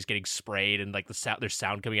he's getting sprayed and like there's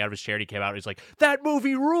sound coming out of his chair, and he came out and he's like, that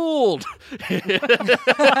movie ruled.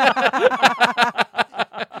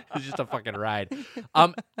 It's just a fucking ride.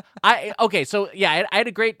 So yeah, I had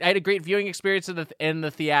a great viewing experience in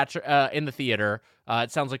the theater.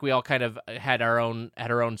 It sounds like we all kind of had our own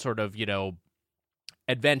sort of, you know,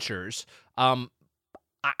 adventures.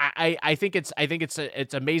 I think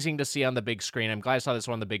it's amazing to see on the big screen. I'm glad I saw this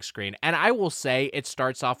one on the big screen. And I will say it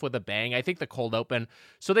starts off with a bang. I think the cold open.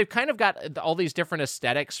 So they've kind of got all these different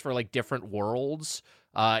aesthetics for like different worlds.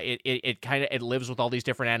 It lives with all these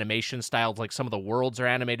different animation styles. Like some of the worlds are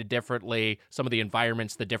animated differently, some of the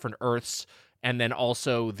environments, the different Earths, and then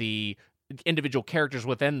also the individual characters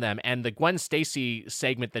within them. And the Gwen Stacy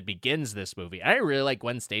segment that begins this movie, I really like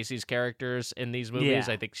Gwen Stacy's characters in these movies.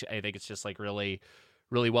 Yeah. I think it's just like really,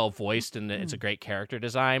 really well voiced, and it's a great character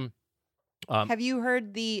design. Have you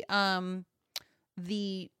heard the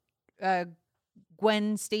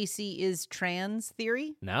Gwen Stacy is trans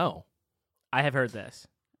theory? No. I have heard this.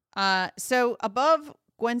 So above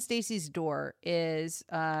Gwen Stacy's door is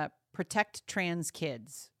protect trans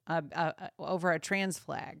kids over a trans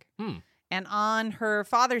flag. And on her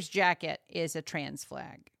father's jacket is a trans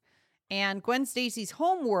flag. And Gwen Stacy's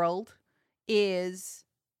homeworld is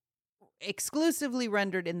exclusively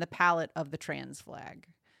rendered in the palette of the trans flag.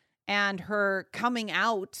 And her coming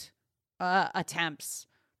out attempts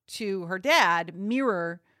to her dad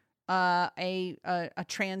mirror a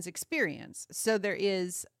trans experience. So there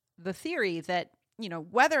is the theory that, you know,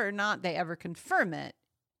 whether or not they ever confirm it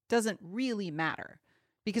doesn't really matter,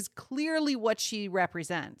 because clearly what she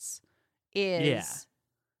represents is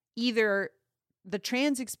either the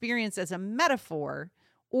trans experience as a metaphor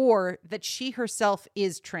or that she herself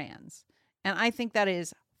is trans. And I think that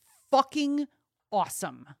is fucking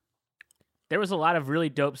awesome. There was a lot of really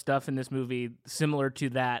dope stuff in this movie similar to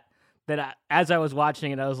that as I was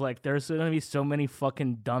watching it, I was like, there's going to be so many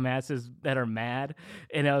fucking dumbasses that are mad.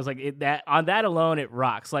 And I was like, that on that alone, it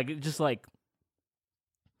rocks. Like, just like,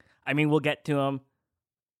 I mean, we'll get to them.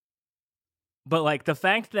 But like the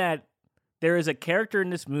fact that there is a character in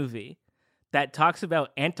this movie that talks about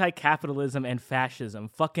anti-capitalism and fascism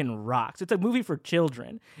fucking rocks. It's a movie for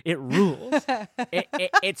children. It rules.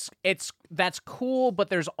 That's cool, but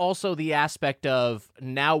there's also the aspect of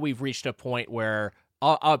now we've reached a point where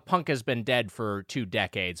punk has been dead for 2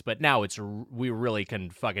 decades, but now we really can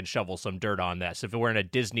fucking shovel some dirt on this. If we're in a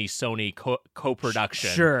Disney Sony co-production,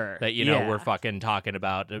 sure, that we're fucking talking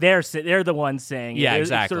about. They're the ones saying, yeah,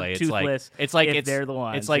 exactly. It's like they're the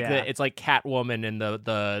ones. It's like it's like Catwoman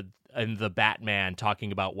in the Batman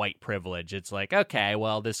talking about white privilege. It's like, okay,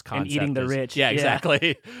 well, this concept and eating the rich. Yeah,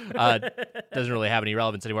 exactly. Doesn't really have any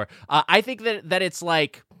relevance anymore. I think that it's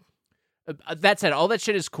like. That said, all that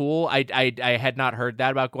shit is cool. I had not heard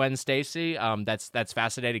that about Gwen Stacy. That's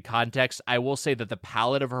fascinating context. I will say that the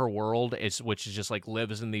palette of her world which is just like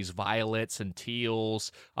lives in these violets and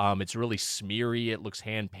teals. It's really smeary. It looks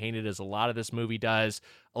hand painted, as a lot of this movie does.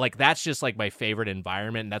 Like, that's just like my favorite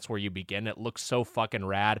environment, and that's where you begin. It looks so fucking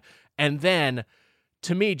rad. And then,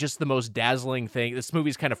 to me, just the most dazzling thing, this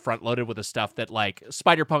movie's kind of front-loaded with the stuff that, like,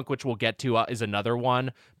 Spider-Punk, which we'll get to, is another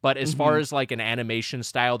one. But as far as, like, an animation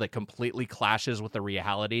style that completely clashes with the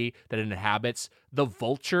reality that it inhabits, the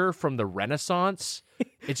Vulture from the Renaissance,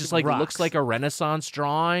 it just, like, looks like a Renaissance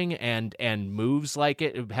drawing and moves like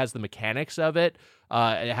it. It has the mechanics of it.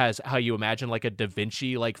 It has how you imagine, like, a Da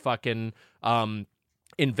Vinci, like, fucking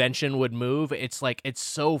invention would move. It's like, it's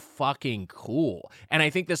so fucking cool. And I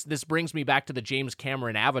think this brings me back to the James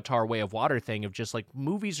Cameron Avatar Way of Water thing of just like,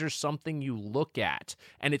 movies are something you look at,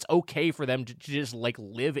 and it's okay for them to just like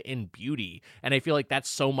live in beauty. And I feel like that's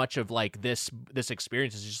so much of like this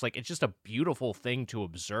experience is just like, it's just a beautiful thing to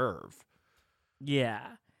observe. Yeah.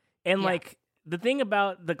 And like the thing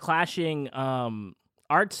about the clashing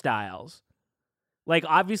art styles, like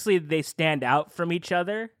obviously they stand out from each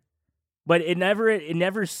other, but it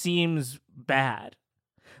never seems bad.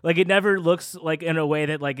 Like, it never looks like in a way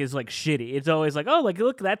that like is like shitty. It's always like, oh, like,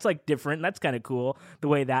 look, that's like different. That's kind of cool the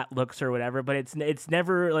way that looks or whatever. But it's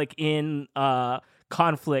never like in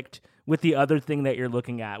conflict with the other thing that you're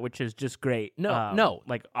looking at, which is just great. No,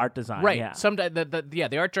 like art design, right? Yeah. Sometimes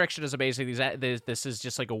the art direction is amazing. This is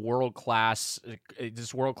just like a world class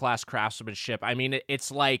craftsmanship. I mean,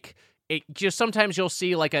 it's like. It just sometimes you'll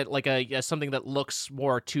see like a something that looks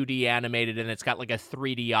more 2D animated, and it's got like a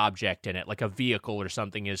 3D object in it, like a vehicle or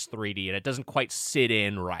something is 3D, and it doesn't quite sit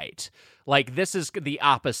in right. Like, this is the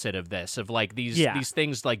opposite of this, of like these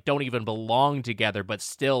things like don't even belong together, but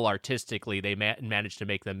still artistically they manage to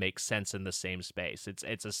make them make sense in the same space.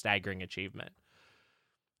 It's a staggering achievement.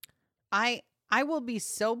 I will be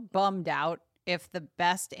so bummed out if the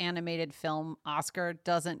best animated film Oscar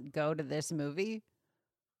doesn't go to this movie.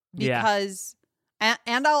 Yeah. Because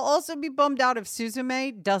and I'll also be bummed out if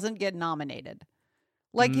Suzume doesn't get nominated.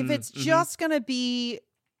 Like if it's just going to be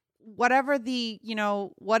whatever the,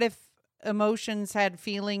 what if Emotions Had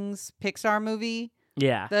Feelings Pixar movie,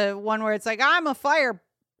 Yeah. the one where it's like I'm a fire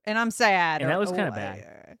and I'm sad. And that was kind of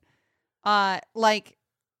bad. Like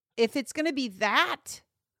if it's going to be that,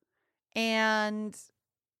 and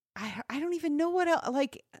I don't even know what else,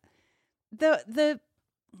 like the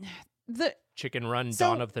Chicken Run, so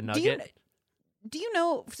Dawn of the Nugget. do you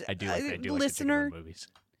know, I do like the Chicken listener, Run movies.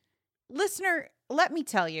 listener, let me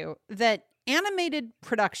tell you that animated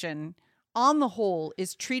production on the whole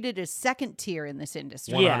is treated as second tier in this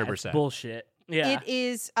industry. 100%. Yeah, it's bullshit. Yeah. It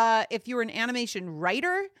is, if you're an animation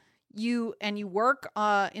writer, you work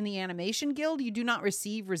in the Animation Guild, you do not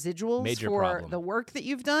receive residuals Major for problem. the work that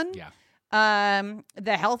you've done. Yeah.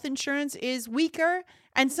 The health insurance is weaker.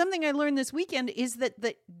 And something I learned this weekend is that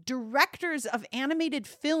the directors of animated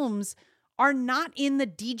films are not in the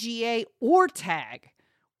DGA or TAG.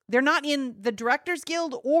 They're not in the Directors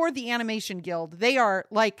Guild or the Animation Guild. They are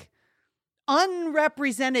like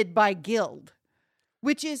unrepresented by guild,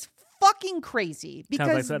 which is fucking crazy. Because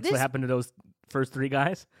Sounds like that's what happened to those first three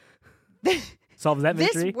guys. Solves that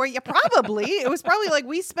this mystery. where you probably it was probably like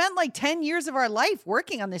we spent like 10 years of our life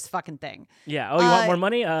working on this fucking thing. Yeah. Oh, you want more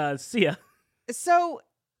money? See ya. So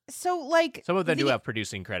like Some of them do have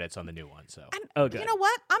producing credits on the new one. So and Okay. you know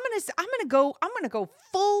what? I'm gonna go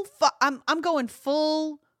full. I'm going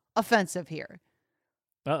full offensive here.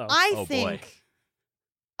 Uh-oh. Oh, boy.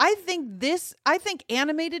 I think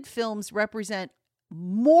animated films represent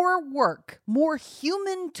more work, more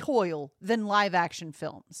human toil than live action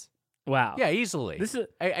films. Wow. yeah, easily. This is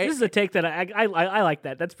I- this is a take that I like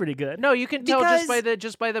that. That's pretty good. No, you can tell Because-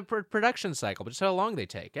 just by the production cycle, but just how long they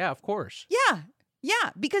take. Yeah, of course. Yeah,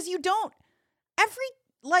 because you don't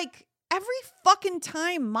every fucking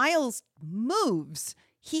time Miles moves,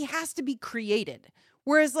 he has to be created.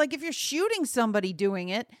 Whereas like if you're shooting somebody doing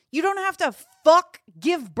it, you don't have to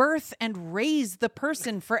give birth and raise the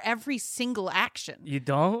person for every single action. You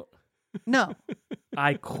don't? No.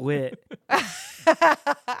 I quit.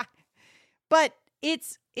 But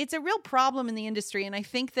it's a real problem in the industry, and I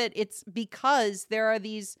think that it's because there are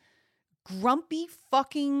these grumpy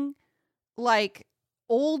fucking like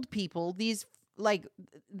old people, these like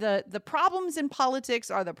the problems in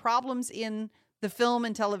politics are the problems in the film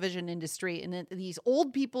and television industry, and these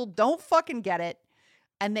old people don't fucking get it,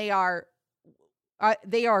 and they are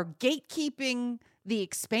gatekeeping the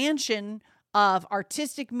expansion of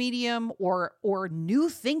artistic medium or new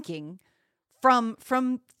thinking from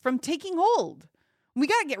taking hold. We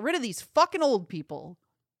got to get rid of these fucking old people.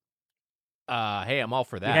 Hey, I'm all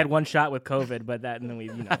for that. We had one shot with COVID, but and then we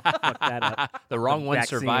fucked that up. The wrong one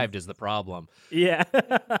vaccine. survived is the problem. Yeah.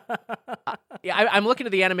 Yeah, I'm looking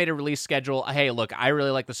at the animated release schedule. Hey, look, I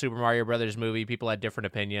really like the Super Mario Brothers movie. People had different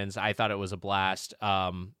opinions. I thought it was a blast.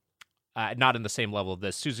 Not in the same level of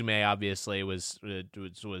this. Suzume obviously was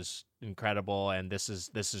incredible, and this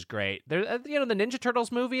is great. There, the Ninja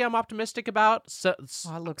Turtles movie, I'm optimistic about. So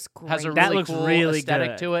Oh, it looks great. has a That really looks cool really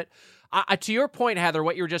aesthetic good. to it. To your point, Heather,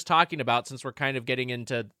 what you were just talking about, since we're kind of getting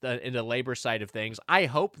into the labor side of things, I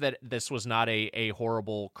hope that this was not a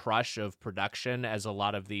horrible crush of production, as a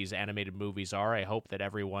lot of these animated movies are. I hope that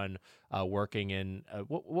everyone working in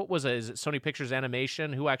what was it? Is it Sony Pictures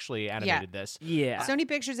Animation? Who actually animated this? Yeah. Sony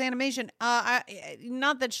Pictures Animation.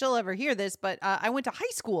 Not that she'll ever hear this, but I went to high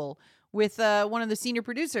school with one of the senior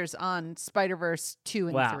producers on Spider-Verse 2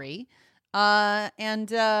 and Wow. 3.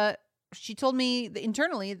 And she told me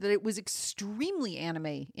internally that it was extremely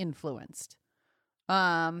anime influenced.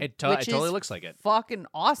 It which totally is looks like it. Fucking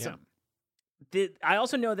awesome. I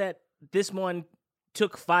also know that this one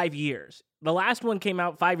took 5 years. The last one came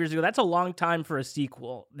out 5 years ago. That's a long time for a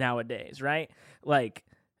sequel nowadays, right? Like,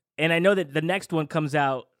 and I know that the next one comes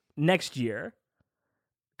out next year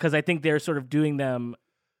because I think they're sort of doing them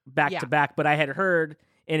back Yeah. to back. But I had heard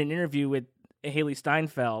in an interview with Haley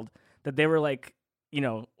Steinfeld that they were like,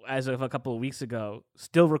 as of a couple of weeks ago,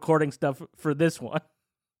 still recording stuff for this one.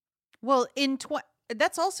 Well,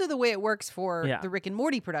 that's also the way it works for Yeah. the Rick and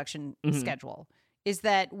Morty production Mhm. schedule, is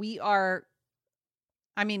that we are,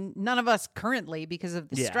 I mean, none of us currently because of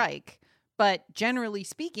the Yeah. strike, but generally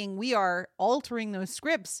speaking, we are altering those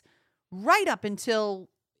scripts right up until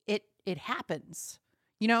it happens.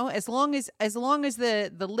 As long as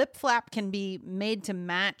the lip flap can be made to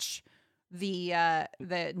match the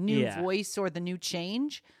new Yeah. voice or the new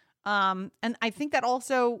change. And I think that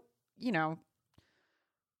also, in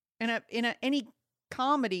any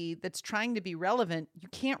comedy that's trying to be relevant, you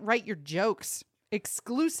can't write your jokes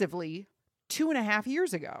exclusively 2.5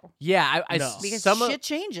 years ago. Yeah, No. Because some shit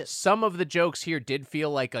changes. Some of the jokes here did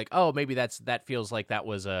feel like oh, maybe that feels like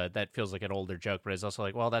an older joke, but it's also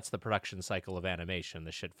like, well, that's the production cycle of animation.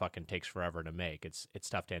 The shit fucking takes forever to make. It's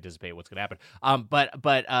tough to anticipate what's gonna happen. But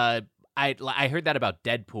I heard that about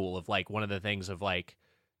Deadpool, of like one of the things of like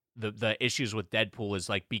the issues with Deadpool is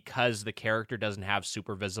like, because the character doesn't have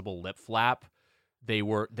super visible lip flap,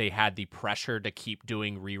 they had the pressure to keep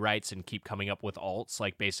doing rewrites and keep coming up with alts,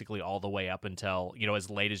 like basically all the way up until, as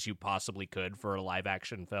late as you possibly could for a live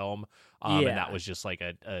action film. And that was just like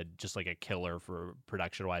a killer for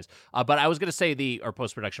production wise. But I was gonna say or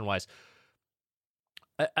post production wise.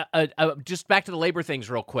 Just back to the labor things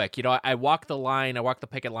real quick. I walk the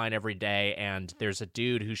picket line every day, and there's a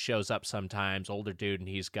dude who shows up sometimes, older dude, and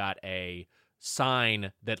he's got a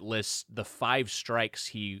sign that lists the 5 strikes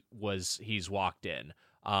he's walked in,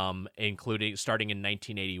 including starting in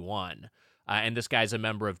 1981. And this guy's a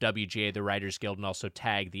member of WGA, the Writers Guild, and also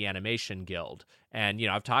TAG, the Animation Guild. And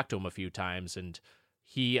I've talked to him a few times, and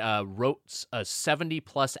he wrote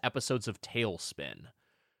 70+ episodes of Tailspin.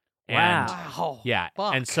 And, wow. Yeah.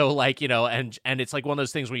 Fuck. And so like, and it's like one of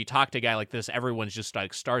those things when you talk to a guy like this, everyone's just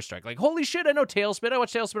like starstruck. Like, holy shit, I know Tailspin. I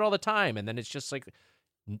watch Tailspin all the time. And then it's just like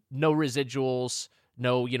no residuals,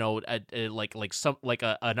 no, an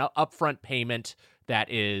upfront payment that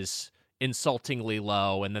is insultingly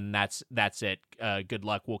low, and then that's it. Good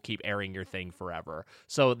luck. We'll keep airing your thing forever.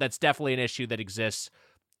 So that's definitely an issue that exists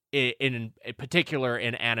in particular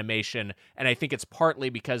in animation, and I think it's partly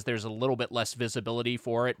because there's a little bit less visibility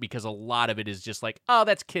for it, because a lot of it is just like, oh,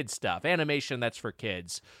 that's kid stuff, animation, that's for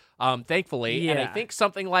kids, thankfully. Yeah. And I think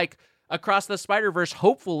something like Across the Spider-Verse,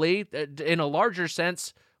 hopefully, in a larger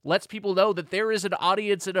sense, lets people know that there is an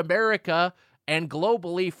audience in America and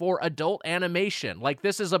globally for adult animation. Like,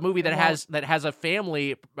 this is a movie that has a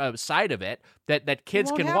family side of it that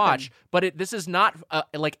kids can watch, but this is not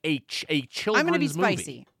like a children's movie. I'm going to be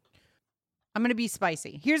spicy. I'm going to be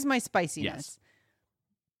spicy. Here's my spiciness.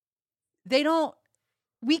 Yes.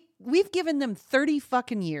 We've given them 30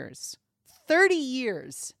 fucking years. 30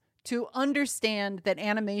 years to understand that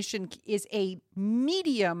animation is a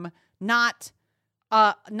medium, not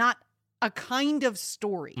a kind of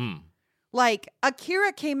story. Like,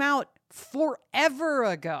 Akira came out forever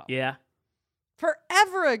ago. Yeah.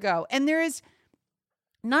 Forever ago. And there is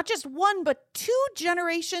not just one, but 2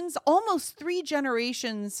 generations, almost 3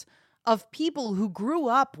 generations of people who grew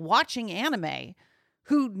up watching anime,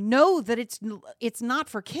 who know that it's not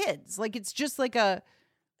for kids. Like, it's just like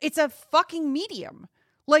it's a fucking medium.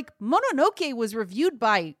 Like, Mononoke was reviewed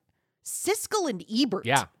by Siskel and Ebert.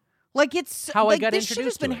 Yeah. Like, it's how like, I got this shit has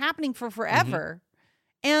introduced been to it. happening for forever.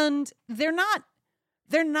 And they're not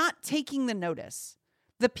taking the notice.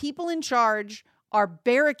 The people in charge are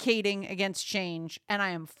barricading against change, and I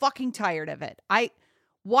am fucking tired of it.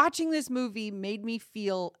 Watching this movie made me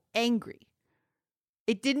feel angry.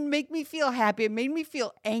 It didn't make me feel happy. It made me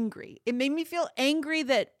feel angry. It made me feel angry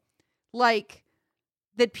that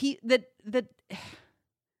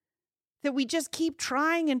we just keep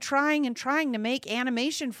trying and trying and trying to make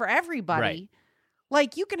animation for everybody. Right.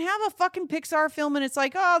 Like, you can have a fucking Pixar film and it's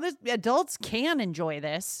like, oh, adults can enjoy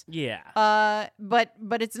this. Yeah.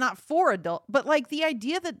 But it's not for adults. But like, the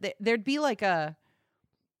idea that there'd be like that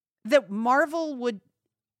Marvel would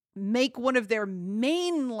make one of their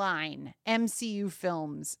mainline MCU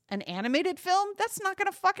films an animated film, that's not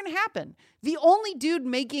gonna fucking happen. The only dude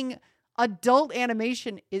making adult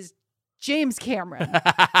animation is James Cameron.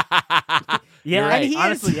 Yeah, right.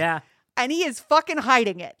 honestly, yeah. And he is fucking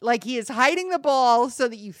hiding it. Like, he is hiding the ball so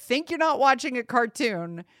that you think you're not watching a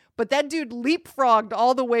cartoon. But that dude leapfrogged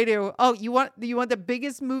all the way to, oh, you want the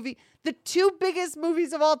biggest movie? The 2 biggest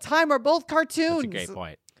movies of all time are both cartoons. That's a great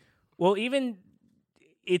point. Well, even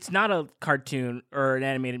it's not a cartoon or an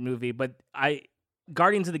animated movie, but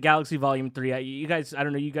Guardians of the Galaxy Volume 3, I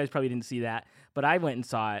don't know, you guys probably didn't see that, but I went and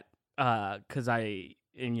saw it because I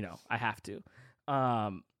have to.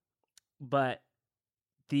 But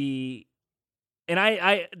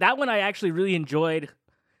that one I actually really enjoyed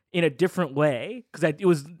in a different way, because it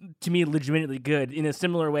was, to me, legitimately good in a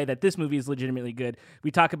similar way that this movie is legitimately good.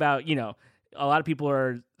 We talk about, a lot of people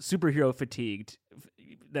are superhero fatigued.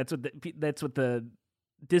 That's what the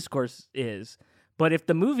discourse is. But if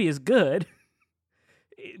the movie is good,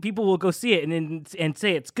 people will go see it and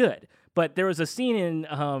say it's good. But there was a scene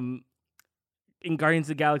in Guardians of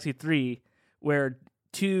the Galaxy 3 where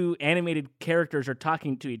 2 animated characters are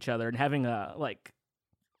talking to each other and having it's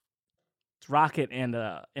Rocket and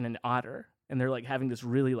an otter, and they're like having this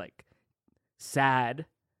really like sad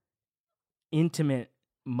intimate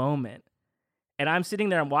moment. And I'm sitting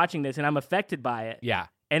there, I'm watching this, and I'm affected by it. Yeah.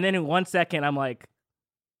 And then in 1 second, I'm like,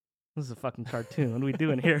 this is a fucking cartoon. What are we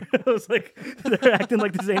doing here? I was like, they're acting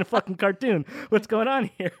like this ain't a fucking cartoon. What's going on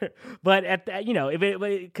here? But at that,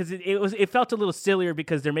 because it felt a little sillier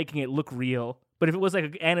because they're making it look real. But if it was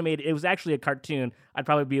like animated, it was actually a cartoon, I'd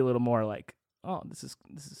probably be a little more like, oh, this is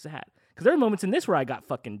sad. Because there are moments in this where I got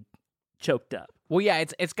fucking choked up. Well, yeah,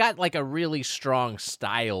 it's got like a really strong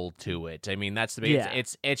style to it. I mean, that's the big. Yeah.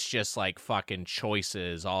 It's just like fucking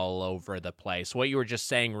choices all over the place. What you were just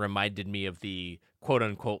saying reminded me of the quote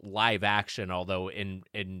unquote live action, although in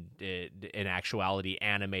actuality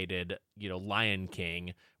animated, Lion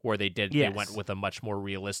King, where they went with a much more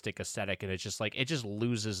realistic aesthetic, and it's just like it just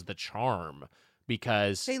loses the charm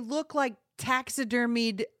because They look like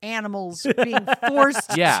taxidermied animals being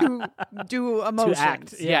forced Yeah. to do emotions.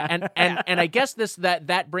 act. Yeah, and I guess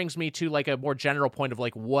that brings me to like a more general point of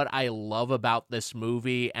like what I love about this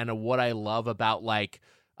movie and what I love about like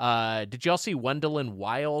did y'all see Wendell and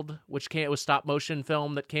Wild, which it was stop motion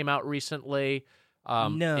film that came out recently?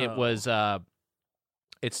 No. It was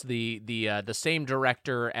it's the same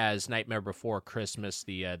director as Nightmare Before Christmas.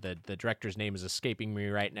 The director's name is escaping me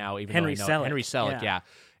right now, even Henry though I know Selick. Henry Selick, yeah.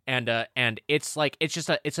 And it's like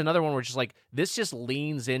it's another one where just like this just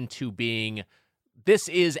leans into being this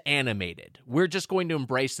is animated. We're just going to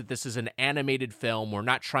embrace that this is an animated film. We're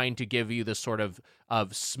not trying to give you the sort of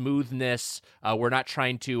smoothness. We're not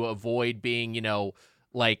trying to avoid being,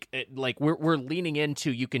 like we're leaning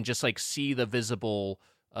into you can just like see the visible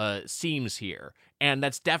seams here. And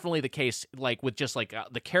that's definitely the case, like with just like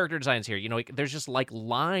the character designs here. There's just like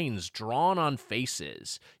lines drawn on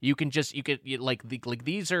faces.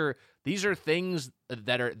 These are things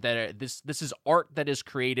that are this is art that is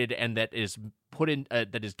created and that is put in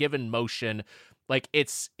that is given motion. Like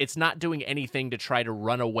it's not doing anything to try to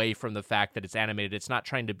run away from the fact that it's animated. It's not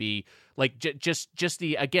trying to be like just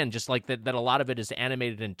like that a lot of it is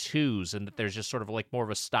animated in twos and that there's just sort of like more of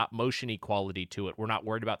a stop motion-y quality to it. We're not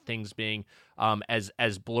worried about things being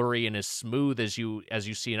as blurry and as smooth as you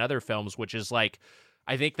see in other films, which is like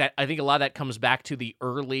I think a lot of that comes back to the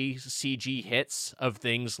early CG hits of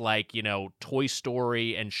things like, Toy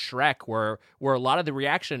Story and Shrek, where a lot of the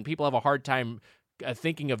reaction, people have a hard time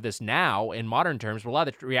thinking of this now in modern terms, but a lot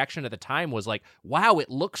of the reaction at the time was like, wow, it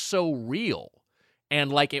looks so real.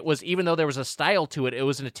 And like it was, even though there was a style to it, it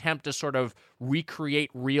was an attempt to sort of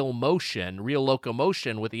recreate real motion, real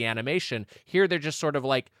locomotion with the animation. Here they're just sort of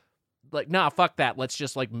like, nah, fuck that. Let's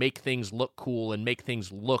just like make things look cool and make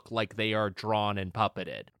things look like they are drawn and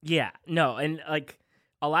puppeted. Yeah, no, and like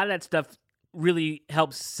a lot of that stuff really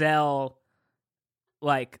helps sell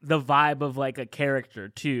like the vibe of like a character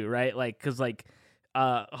too, right? Like because like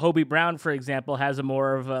Hobie Brown, for example, has a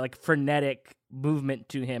more of a like frenetic movement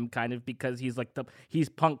to him, kind of because he's like he's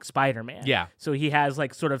punk Spider-Man. Yeah. So he has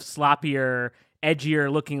like sort of sloppier,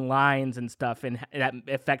 edgier looking lines and stuff, and that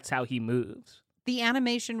affects how he moves. The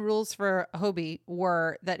animation rules for Hobie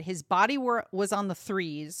were that his body was on the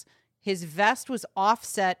threes, his vest was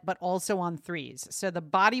offset but also on threes. So the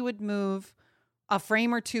body would move a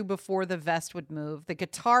frame or two before the vest would move. The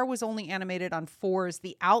guitar was only animated on fours,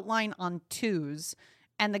 the outline on twos,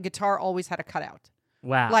 and the guitar always had a cutout.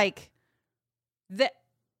 Wow. Like,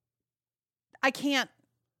 I can't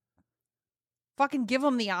fucking give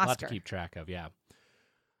him the A lot Oscar. to keep track of, yeah.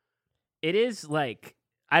 It is like,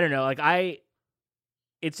 I don't know, like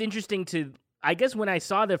it's interesting to, I guess when I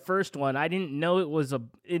saw the first one, I didn't know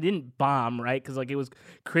it didn't bomb, right? Because like it was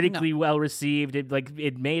critically well received.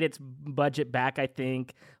 It made its budget back, I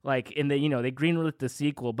think. Like in the, they greenlit the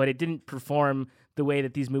sequel, but it didn't perform the way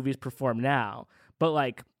that these movies perform now. But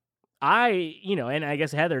like and I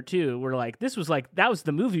guess Heather too, were like, that was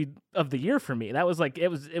the movie of the year for me. That was like, it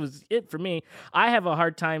was it for me. I have a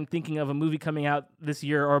hard time thinking of a movie coming out this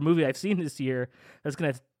year or a movie I've seen this year that's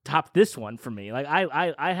going to top this one for me. Like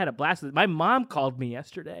I had a blast with it. My mom called me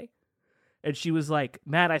yesterday and she was like,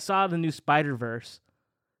 Matt, I saw the new Spider-Verse.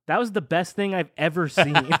 That was the best thing I've ever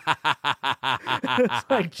seen. It's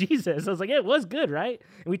like, Jesus. I was like, it was good, right?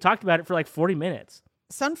 And we talked about it for like 40 minutes.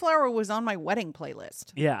 Sunflower was on my wedding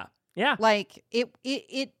playlist. Yeah. Yeah. Like it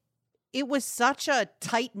was such a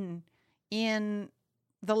titan in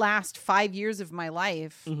the last 5 years of my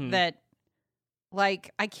life that like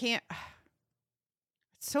I can't.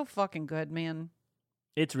 It's so fucking good, man.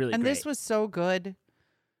 It's really and great. This was so good.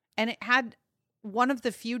 And it had one of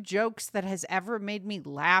the few jokes that has ever made me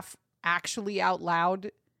laugh actually out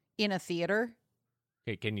loud in a theater.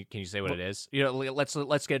 Okay, can you say what it is?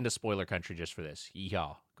 Let's get into spoiler country just for this.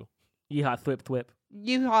 Yeehaw. Go. Yeehaw, thwip, thwip.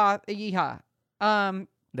 Yeehaw, yeehaw.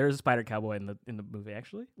 There's a spider cowboy in the movie,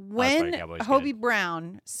 actually. When Spider Cowboy's Hobie good.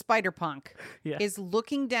 Brown, Spider-Punk, Yeah. is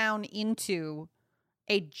looking down into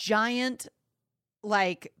a giant,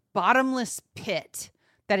 like, bottomless pit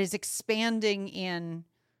that is expanding in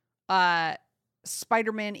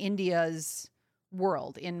Spider-Man India's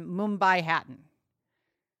world in Mumbai, Hatton.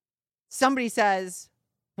 Somebody says,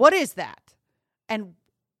 "What is that?" And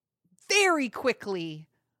very quickly,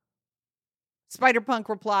 Spider-Punk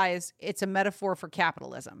replies, "It's a metaphor for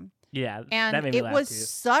capitalism." Yeah, that And made me it laugh was too.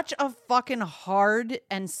 such a fucking hard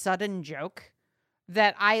and sudden joke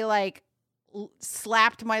that I like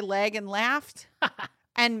slapped my leg and laughed.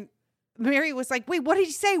 And Mary was like, "Wait, what did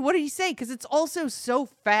he say? What did he say?" Because it's also so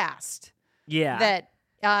fast Yeah. that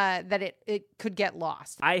it could get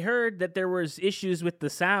lost. I heard that there was issues with the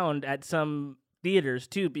sound at some theaters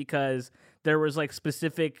too, because there was like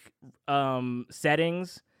specific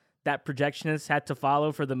settings that projectionists had to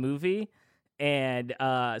follow for the movie, and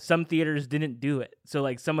some theaters didn't do it. So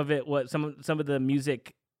like some of it was some of the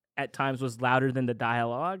music at times was louder than the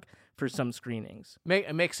dialogue for some screenings.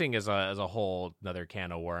 Mixing is a whole another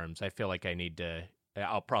can of worms. I feel like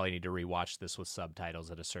I'll probably need to rewatch this with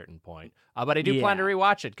subtitles at a certain point. But I do plan to Yeah.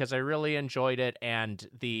 rewatch it because I really enjoyed it, and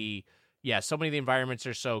so many of the environments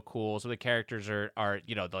are so cool. So the characters are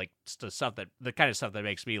like the kind of stuff that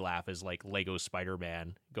makes me laugh is like Lego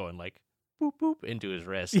Spider-Man going like boop boop into his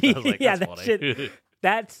wrist. I was like, Yeah, that's that funny. shit.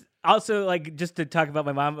 That's also like, just to talk about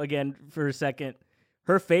my mom again for a second.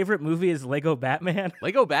 Her favorite movie is Lego Batman.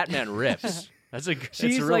 Lego Batman rips. It's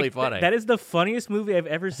She's really like, funny. That is the funniest movie I've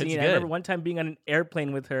ever seen. I good. remember one time being on an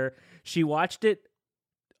airplane with her. She watched it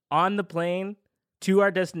on the plane to our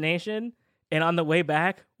destination, and on the way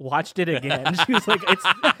back, watched it again. She was like, she's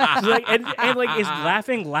like, and like is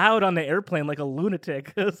laughing loud on the airplane like a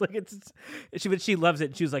lunatic. It's like she loves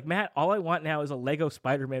it. She was like, "Matt, all I want now is a Lego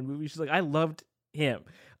Spider-Man movie." She's like, "I loved him."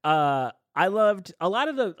 I loved a lot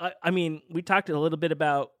of the. I mean, we talked a little bit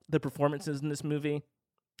about the performances in this movie.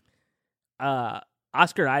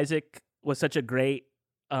 Oscar Isaac was such a great.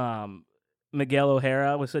 Miguel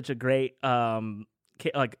O'Hara was such a great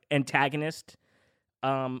like antagonist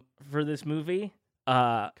for this movie.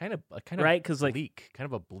 kind of Right, 'cause, like- bleak, kind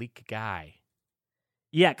of a bleak guy.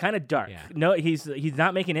 Yeah, kind of dark. Yeah. No, he's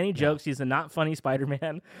not making any jokes. He's a not funny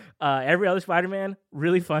Spider-Man. Every other Spider-Man,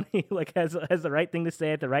 really funny. Like has the right thing to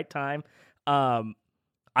say at the right time.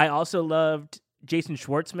 I also loved Jason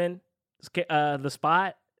Schwartzman's the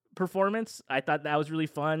Spot performance. I thought that was really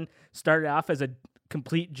fun. Started off as a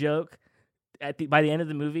complete joke. By the end of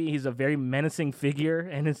the movie, he's a very menacing figure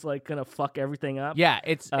and it's like gonna fuck everything up. Yeah,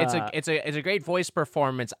 it's a great voice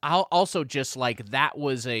performance. I'll also just like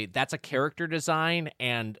that's a character design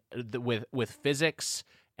and with physics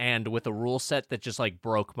and with a rule set that just like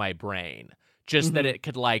broke my brain. Just that it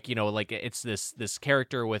could like like it's this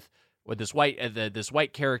character with this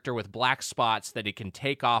white character with black spots that it can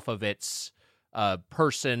take off of its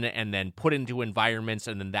person and then put into environments,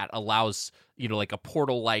 and then that allows like a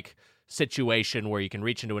portal like situation where you can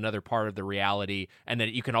reach into another part of the reality, and then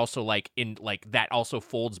you can also that also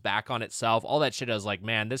folds back on itself. All that shit, I was like,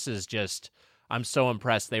 man, this is just, I'm so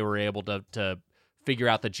impressed they were able to figure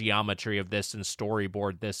out the geometry of this and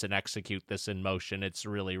storyboard this and execute this in motion. It's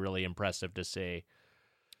really, really impressive to see.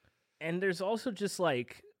 And there's also just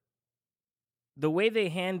like the way they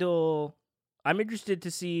handle. I'm interested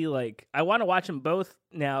to see, like, I want to watch them both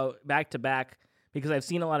now back to back because I've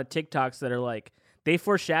seen a lot of TikToks that are like, they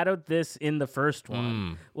foreshadowed this in the first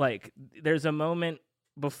one. Like, there's a moment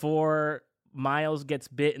before Miles gets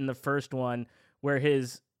bit in the first one where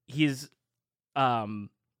his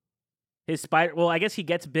spider. Well, I guess he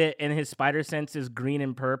gets bit and his spider sense is green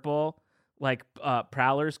and purple, like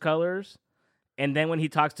Prowler's colors. And then when he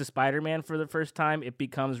talks to Spider-Man for the first time, it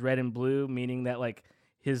becomes red and blue, meaning that like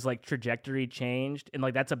his like trajectory changed, and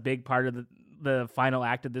like that's a big part of the final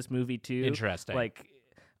act of this movie too. Interesting. Like.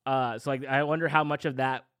 So like I wonder how much of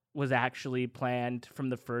that was actually planned from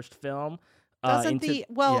the first film.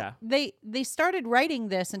 They started writing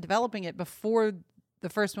this and developing it before the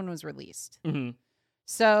first one was released. Mm-hmm.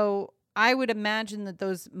 So I would imagine that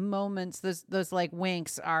those moments, those like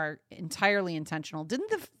winks, are entirely intentional.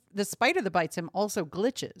 Didn't the spider that bites him also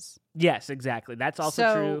glitches? Yes, exactly. That's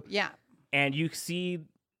also true. Yeah, And you see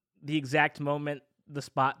the exact moment the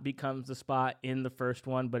Spot becomes the Spot in the first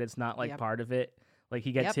one, but it's not like part of it. Like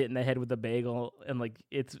he gets hit in the head with a bagel, and like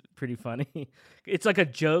it's pretty funny. It's like a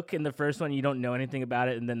joke in the first one. You don't know anything about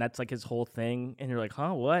it, and then that's like his whole thing, and you're like,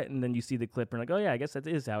 "Huh, what?" And then you see the clip, and you're like, "Oh yeah, I guess that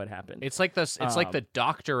is how it happened." It's like this. It's like the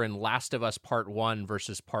Doctor in Last of Us Part 1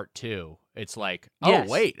 versus Part 2. It's like, Yes. oh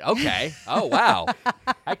wait, okay, oh wow,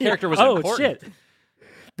 that character was oh important. shit.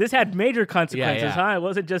 This had major consequences, Yeah. huh? It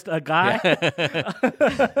wasn't just a guy.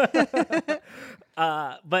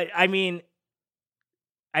 But I mean,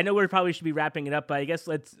 I know we probably should be wrapping it up, but I guess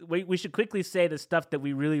we should quickly say the stuff that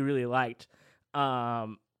we really, really liked. I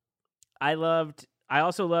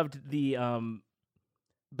also loved the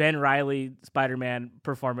Ben Reilly Spider-Man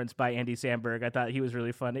performance by Andy Samberg. I thought he was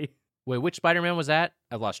really funny. Wait, which Spider-Man was that?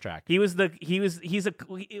 I've lost track. He's in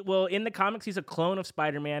the comics he's a clone of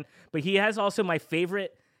Spider-Man, but he has also my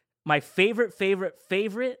favorite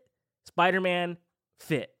Spider-Man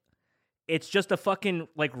fit. It's just a fucking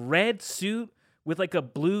like red suit with like a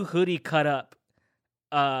blue hoodie cut up.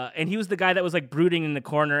 And he was the guy that was like brooding in the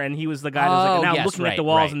corner, and he was the guy that was like now looking at the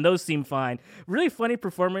walls, and those seem fine. Really funny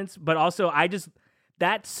performance, but also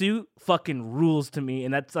that suit fucking rules to me,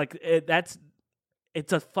 and that's like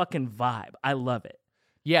it's a fucking vibe. I love it.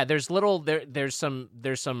 Yeah, there's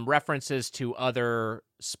some references to other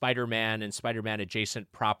Spider-Man and Spider-Man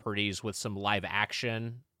adjacent properties with some live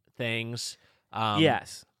action things.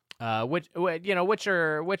 Yes. Which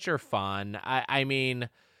are fun. I mean,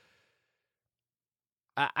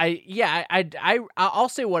 I'll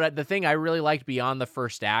say the thing I really liked beyond the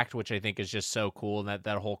first act, which I think is just so cool, and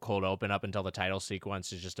that whole cold open up until the title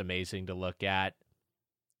sequence is just amazing to look at.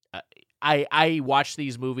 I watch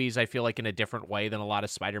these movies, I feel like, in a different way than a lot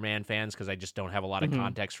of Spider-Man fans, because I just don't have a lot of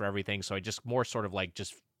context for everything. So I just more sort of like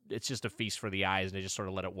it's just a feast for the eyes, and I just sort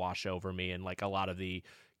of let it wash over me. And like a lot of the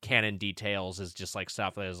canon details is just like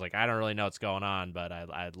stuff that is like, I don't really know what's going on, but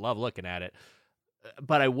I love looking at it.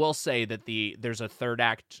 But I will say that there's a third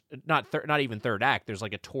act, not even third act. There's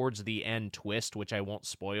like a towards the end twist, which I won't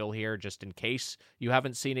spoil here, just in case you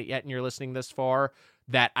haven't seen it yet and you're listening this far.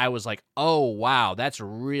 That I was like, oh wow, that's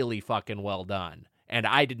really fucking well done, and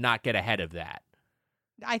I did not get ahead of that.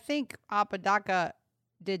 I think Apodaca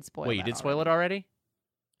did spoil. Wait, you did spoil it already?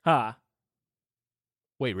 Huh?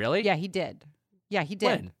 Wait, really? Yeah, he did. Yeah, he did.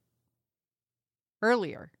 When?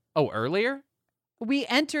 Earlier. Oh, earlier? We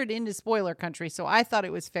entered into spoiler country, so I thought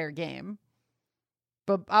it was fair game.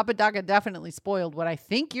 But Apodaca definitely spoiled what I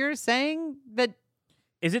think you're saying. That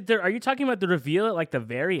is it? Are you talking about the reveal at like the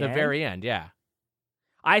very end? The very end, yeah.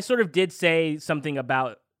 I sort of did say something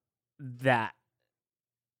about that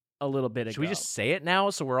a little bit ago. Should we just say it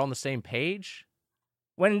now so we're on the same page?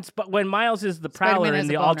 When Miles is the Prowler in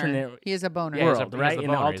the alternate, he is a boner. Yeah, world, right?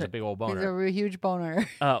 He's a big old boner. He's a huge boner.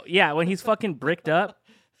 Oh yeah, when he's fucking bricked up,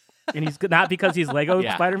 and he's not because he's Lego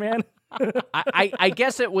Spider-Man. I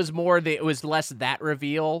guess it was less that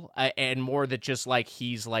reveal and more that just like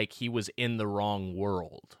he was in the wrong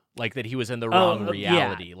world. Like that he was in the wrong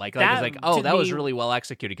reality. Yeah. Like I was like, oh, that was me, really well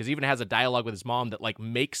executed, because he even has a dialogue with his mom that like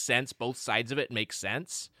makes sense. Both sides of it make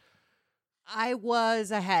sense. I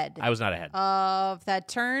was ahead. I was not ahead of that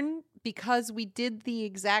turn because we did the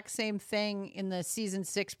exact same thing in the season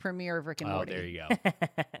 6 premiere of Rick and Morty. Oh, there you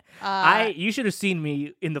go. You should have seen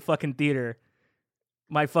me in the fucking theater.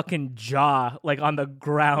 My fucking jaw, like, on the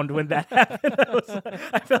ground when that happened.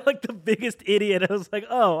 I felt like the biggest idiot. I was like,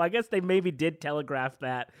 oh, I guess they maybe did telegraph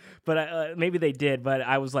that. But maybe they did, but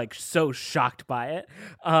I was, like, so shocked by it.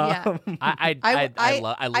 Yeah. I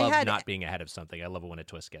love not being ahead of something. I love it when a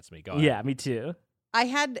twist gets me. Go ahead. Yeah, me too. I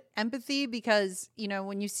had empathy because,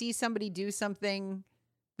 when you see somebody do something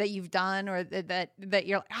that you've done or that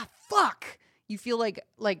you're like, ah, fuck. You feel like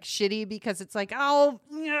shitty because it's like, oh,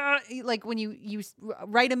 like when you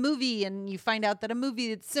write a movie and you find out that a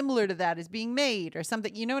movie that's similar to that is being made or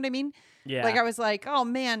something. You know what I mean? Yeah. Like I was like, oh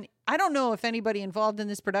man, I don't know if anybody involved in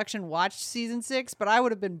this production watched season 6, but I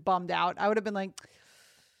would have been bummed out. I would have been like,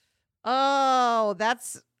 oh,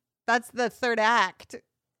 that's the third act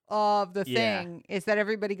of the thing, is that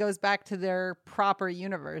everybody goes back to their proper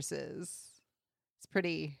universes. It's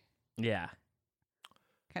pretty. Yeah.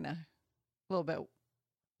 Kind of. A little bit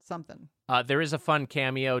something. There is a fun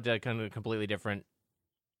cameo to kind of completely different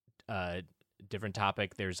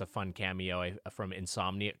topic. There's a fun cameo from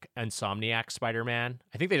Insomniac Spider-Man.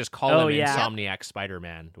 I think they just call him Insomniac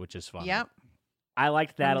Spider-Man, which is fun. Yep. I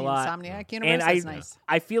liked that a lot. Insomniac universe, and is nice.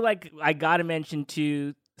 I feel like I got to mention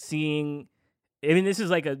too, seeing, I mean, this is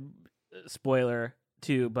like a spoiler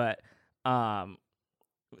too, but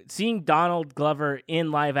seeing Donald Glover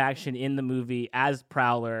in live action in the movie as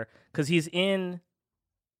Prowler, because he's in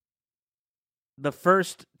the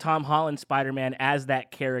first Tom Holland Spider-Man as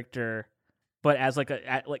that character, but as like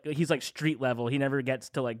he's like street level. He never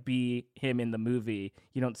gets to like be him in the movie.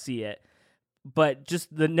 You don't see it, but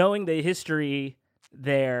just knowing the history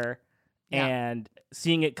there and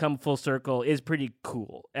seeing it come full circle is pretty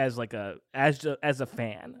cool. As like as a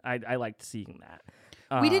fan, I liked seeing that.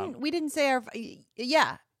 We didn't say our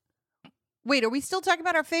Wait, are we still talking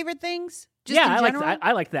about our favorite things? Just yeah, in general?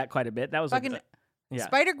 I liked that quite a bit. That was Fucking like, yeah,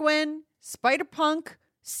 Spider-Gwen, Spider-Punk,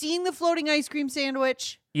 seeing the floating ice cream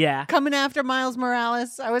sandwich, yeah, coming after Miles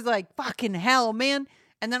Morales. I was like, fucking hell, man.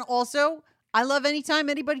 And then also, I love anytime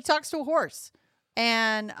anybody talks to a horse.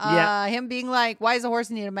 And him being like, why does a horse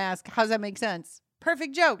need a mask? How does that make sense?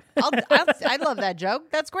 Perfect joke. I love that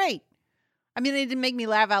joke. That's great. I mean, it didn't make me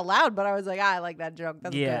laugh out loud, but I was like, I like that joke.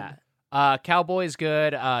 That's yeah. good. Cowboy's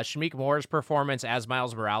good. Shamik Moore's performance as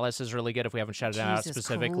Miles Morales is really good. If we haven't shouted it out Jesus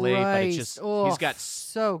specifically, but it's Christ. just he's got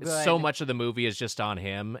so good. so much of the movie is just on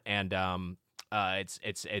him, and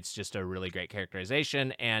it's just a really great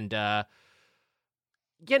characterization. And I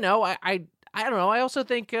don't know. I also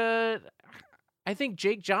think I think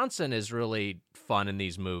Jake Johnson is really fun in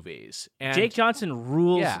these movies. And Jake Johnson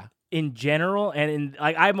rules. Yeah. In general, and in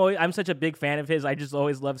like I'm such a big fan of his. I just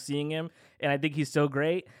always love seeing him, and I think he's so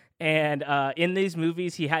great. And in these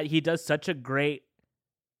movies, he does such a great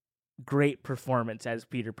performance as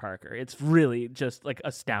Peter Parker. It's really just like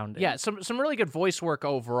astounding. Yeah, some really good voice work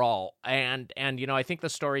overall, and I think the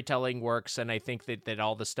storytelling works, and I think that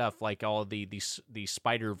all the stuff like all the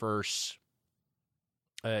Spider-Verse.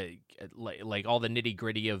 Like all the nitty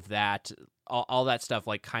gritty of that, all that stuff,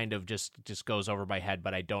 like kind of just goes over my head,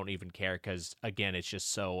 but I don't even care because again, it's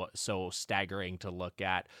just so staggering to look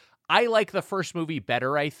at. I like the first movie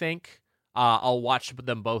better. I think I'll watch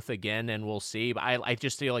them both again and we'll see. But I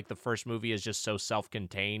just feel like the first movie is just so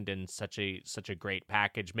self-contained and such a great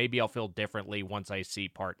package. Maybe I'll feel differently once I see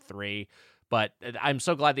part 3, but I'm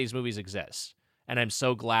so glad these movies exist, and I'm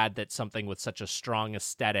so glad that something with such a strong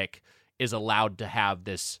aesthetic is allowed to have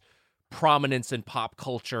this prominence in pop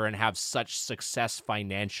culture and have such success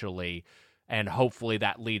financially. And hopefully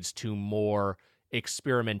that leads to more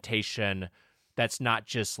experimentation that's not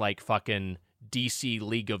just like fucking DC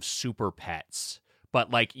League of Super Pets,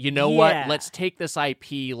 but like, you know what? Let's take this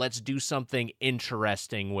IP, let's do something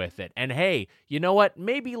interesting with it. And hey, you know what?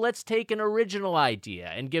 Maybe let's take an original idea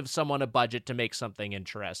and give someone a budget to make something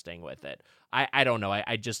interesting with it. I don't know.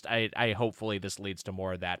 I hopefully this leads to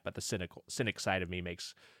more of that, but the cynic side of me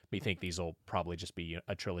makes me think these will probably just be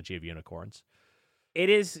a trilogy of unicorns. It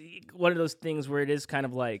is one of those things where it is kind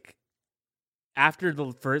of like after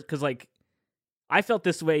the first, because like I felt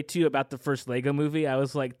this way too about the first Lego movie. I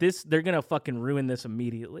was like, they're gonna fucking ruin this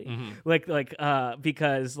immediately. Mm-hmm.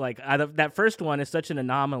 Because like that first one is such an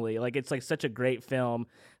anomaly. Like it's like such a great film.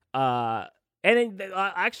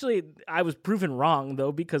 Actually, I was proven wrong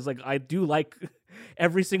though, because like I do like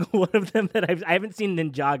every single one of them that I haven't seen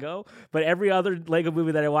Ninjago, but every other Lego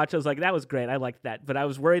movie that I watched, I was like, that was great. I liked that, but I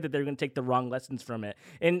was worried that they were going to take the wrong lessons from it.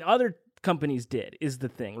 And other companies did, is the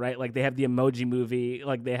thing, right? Like they have the Emoji Movie,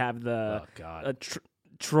 like they have the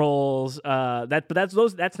Trolls.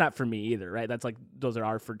 That's not for me either, right? That's like those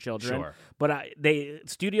are for children. Sure. But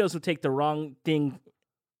studios would take the wrong thing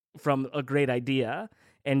from a great idea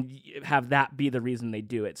and have that be the reason they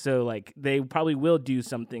do it. So like they probably will do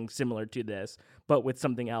something similar to this, but with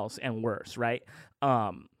something else and worse, right?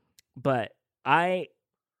 But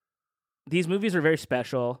these movies are very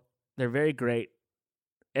special. They're very great.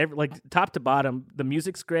 Like top to bottom, the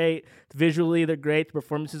music's great. Visually, they're great. The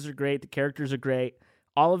performances are great. The characters are great.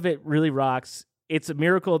 All of it really rocks. It's a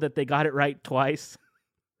miracle that they got it right twice.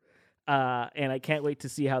 And I can't wait to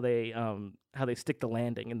see how they stick the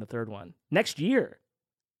landing in the third one next year.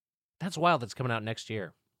 That's wild. That's coming out next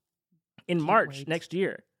year. In March next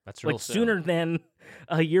year. That's real like soon. Sooner than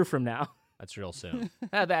a year from now. That's real soon.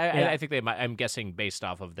 I think they might. I'm guessing based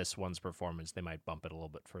off of this one's performance, they might bump it a little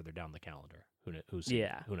bit further down the calendar. Who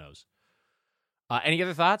knows? Any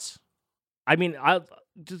other thoughts? I mean, I'll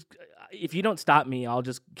just if you don't stop me, I'll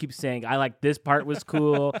just keep saying I like this part was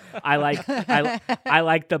cool. I like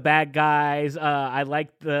the bad guys. I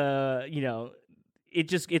like the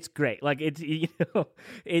it's great. Like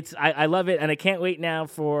it's I love it, and I can't wait now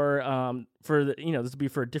for the this will be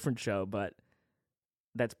for a different show, but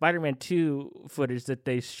that Spider-Man 2 footage that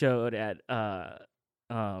they showed at the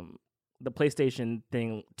PlayStation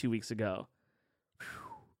thing 2 weeks ago.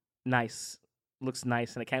 Nice. Looks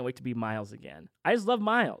nice, and I can't wait to be Miles again. I just love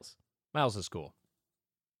Miles. Miles is cool.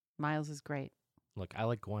 Miles is great. Look, I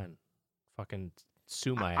like Gwen. Fucking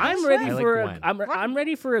sue my ass. I'm ready I'm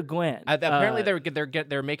ready for a Gwen. Apparently,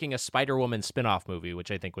 they're making a Spider-Woman spin-off movie,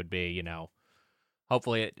 which I think would be,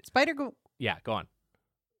 hopefully Yeah, go on.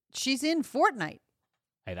 She's in Fortnite.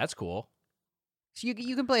 Hey, that's cool. So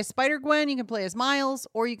you can play as Spider-Gwen, you can play as Miles,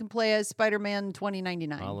 or you can play as Spider-Man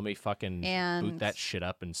 2099. Well, let me fucking boot that shit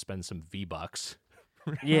up and spend some V-Bucks.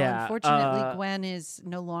 Yeah. Unfortunately, Gwen is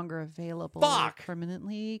no longer available Fuck!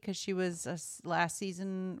 permanently because she was a last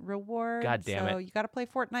season reward. God damn so it. you got to play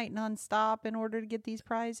Fortnite nonstop in order to get these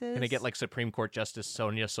prizes. Can I get like Supreme Court Justice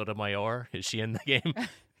Sonia Sotomayor? Is she in the game?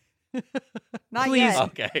 Not Please. yet.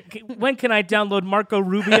 Okay. When can I download Marco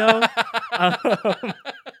Rubio?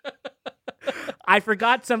 I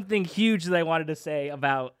forgot something huge that I wanted to say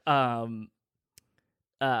about one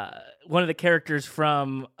of the characters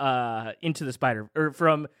from Into the Spider or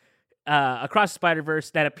from Across the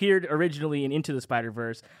Spider-Verse that appeared originally in Into the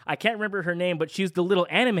Spider-Verse. I can't remember her name, but she's the little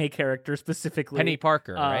anime character specifically. Penny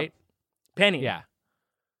Parker, right? Penny. Yeah.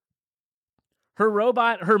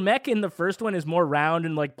 Her mech in the first one is more round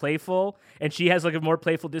and like playful, and she has like a more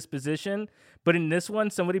playful disposition. But in this one,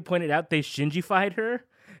 somebody pointed out they Shinjified her,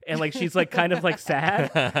 and like she's like kind of like sad,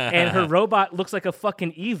 and her robot looks like a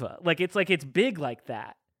fucking Eva. It's big like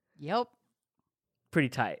that. Yep. Pretty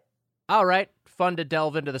tight. All right. Fun to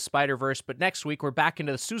delve into the Spider-Verse, but next week we're back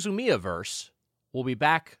into the Suzumiya-verse. We'll be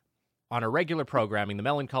back on our regular programming, The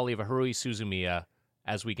Melancholy of Haruhi Suzumiya,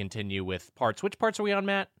 as we continue with parts. Which parts are we on,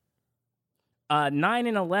 Matt? 9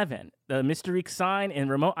 and 11, the Mysterique Sign and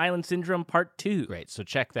Remote Island Syndrome Part 2. Great. So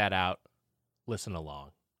check that out. Listen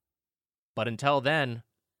along. But until then,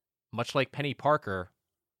 much like Penny Parker,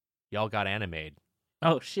 y'all got animated.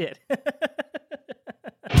 Oh, shit.